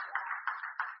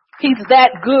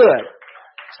that good.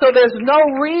 So there's no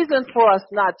reason for us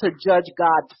not to judge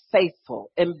God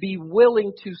faithful and be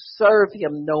willing to serve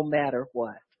him no matter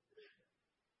what.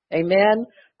 Amen?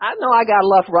 I know I got a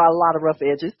lot of rough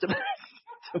edges.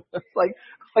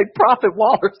 like Prophet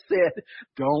Waller said,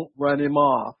 don't run him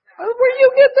off. Where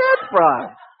you get that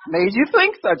from? Made you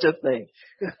think such a thing.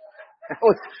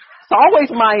 It's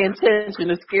always my intention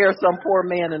to scare some poor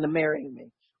man into marrying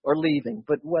me or leaving,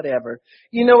 but whatever.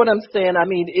 You know what I'm saying? I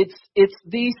mean, it's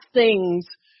these things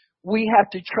we have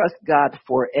to trust God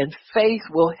for, and faith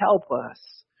will help us.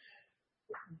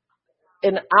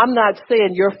 And I'm not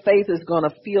saying your faith is going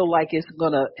to feel like it's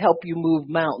going to help you move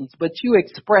mountains, but you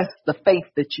express the faith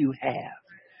that you have.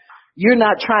 You're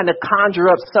not trying to conjure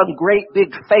up some great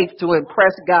big faith to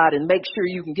impress God and make sure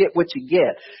you can get what you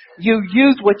get. You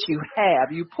use what you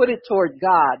have. You put it toward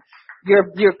God.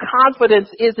 Your confidence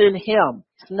is in him.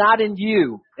 It's not in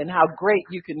you and how great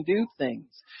you can do things.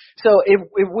 So if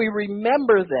we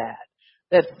remember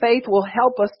that faith will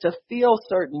help us to feel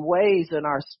certain ways in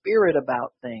our spirit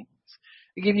about things.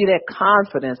 To give you that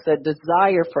confidence, that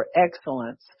desire for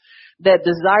excellence, that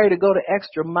desire to go the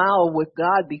extra mile with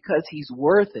God because he's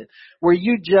worth it. Where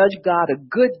you judge God a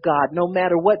good God, no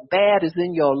matter what bad is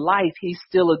in your life, he's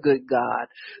still a good God.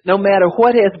 No matter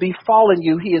what has befallen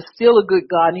you, he is still a good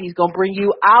God, and he's going to bring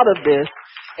you out of this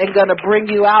and going to bring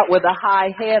you out with a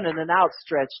high hand and an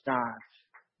outstretched arm.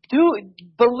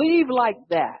 Believe like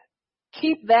that.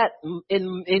 Keep that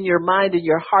in your mind and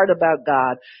your heart about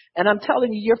God. And I'm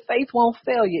telling you, your faith won't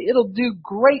fail you. It'll do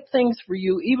great things for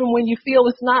you even when you feel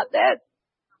it's not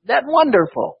that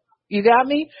wonderful. You got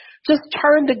me? Just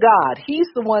turn to God. He's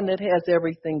the one that has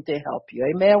everything to help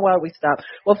you. Amen. Why don't we stop?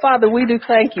 Well, Father, we do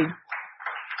thank you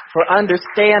for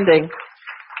understanding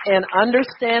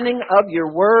of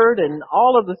your word and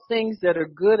all of the things that are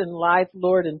good in life,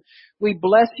 Lord. And we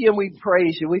bless you and we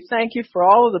praise you. We thank you for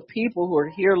all of the people who are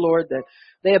here, Lord, that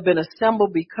they have been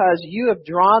assembled because you have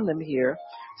drawn them here.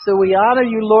 So we honor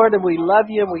you, Lord, and we love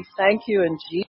you and we thank you in Jesus'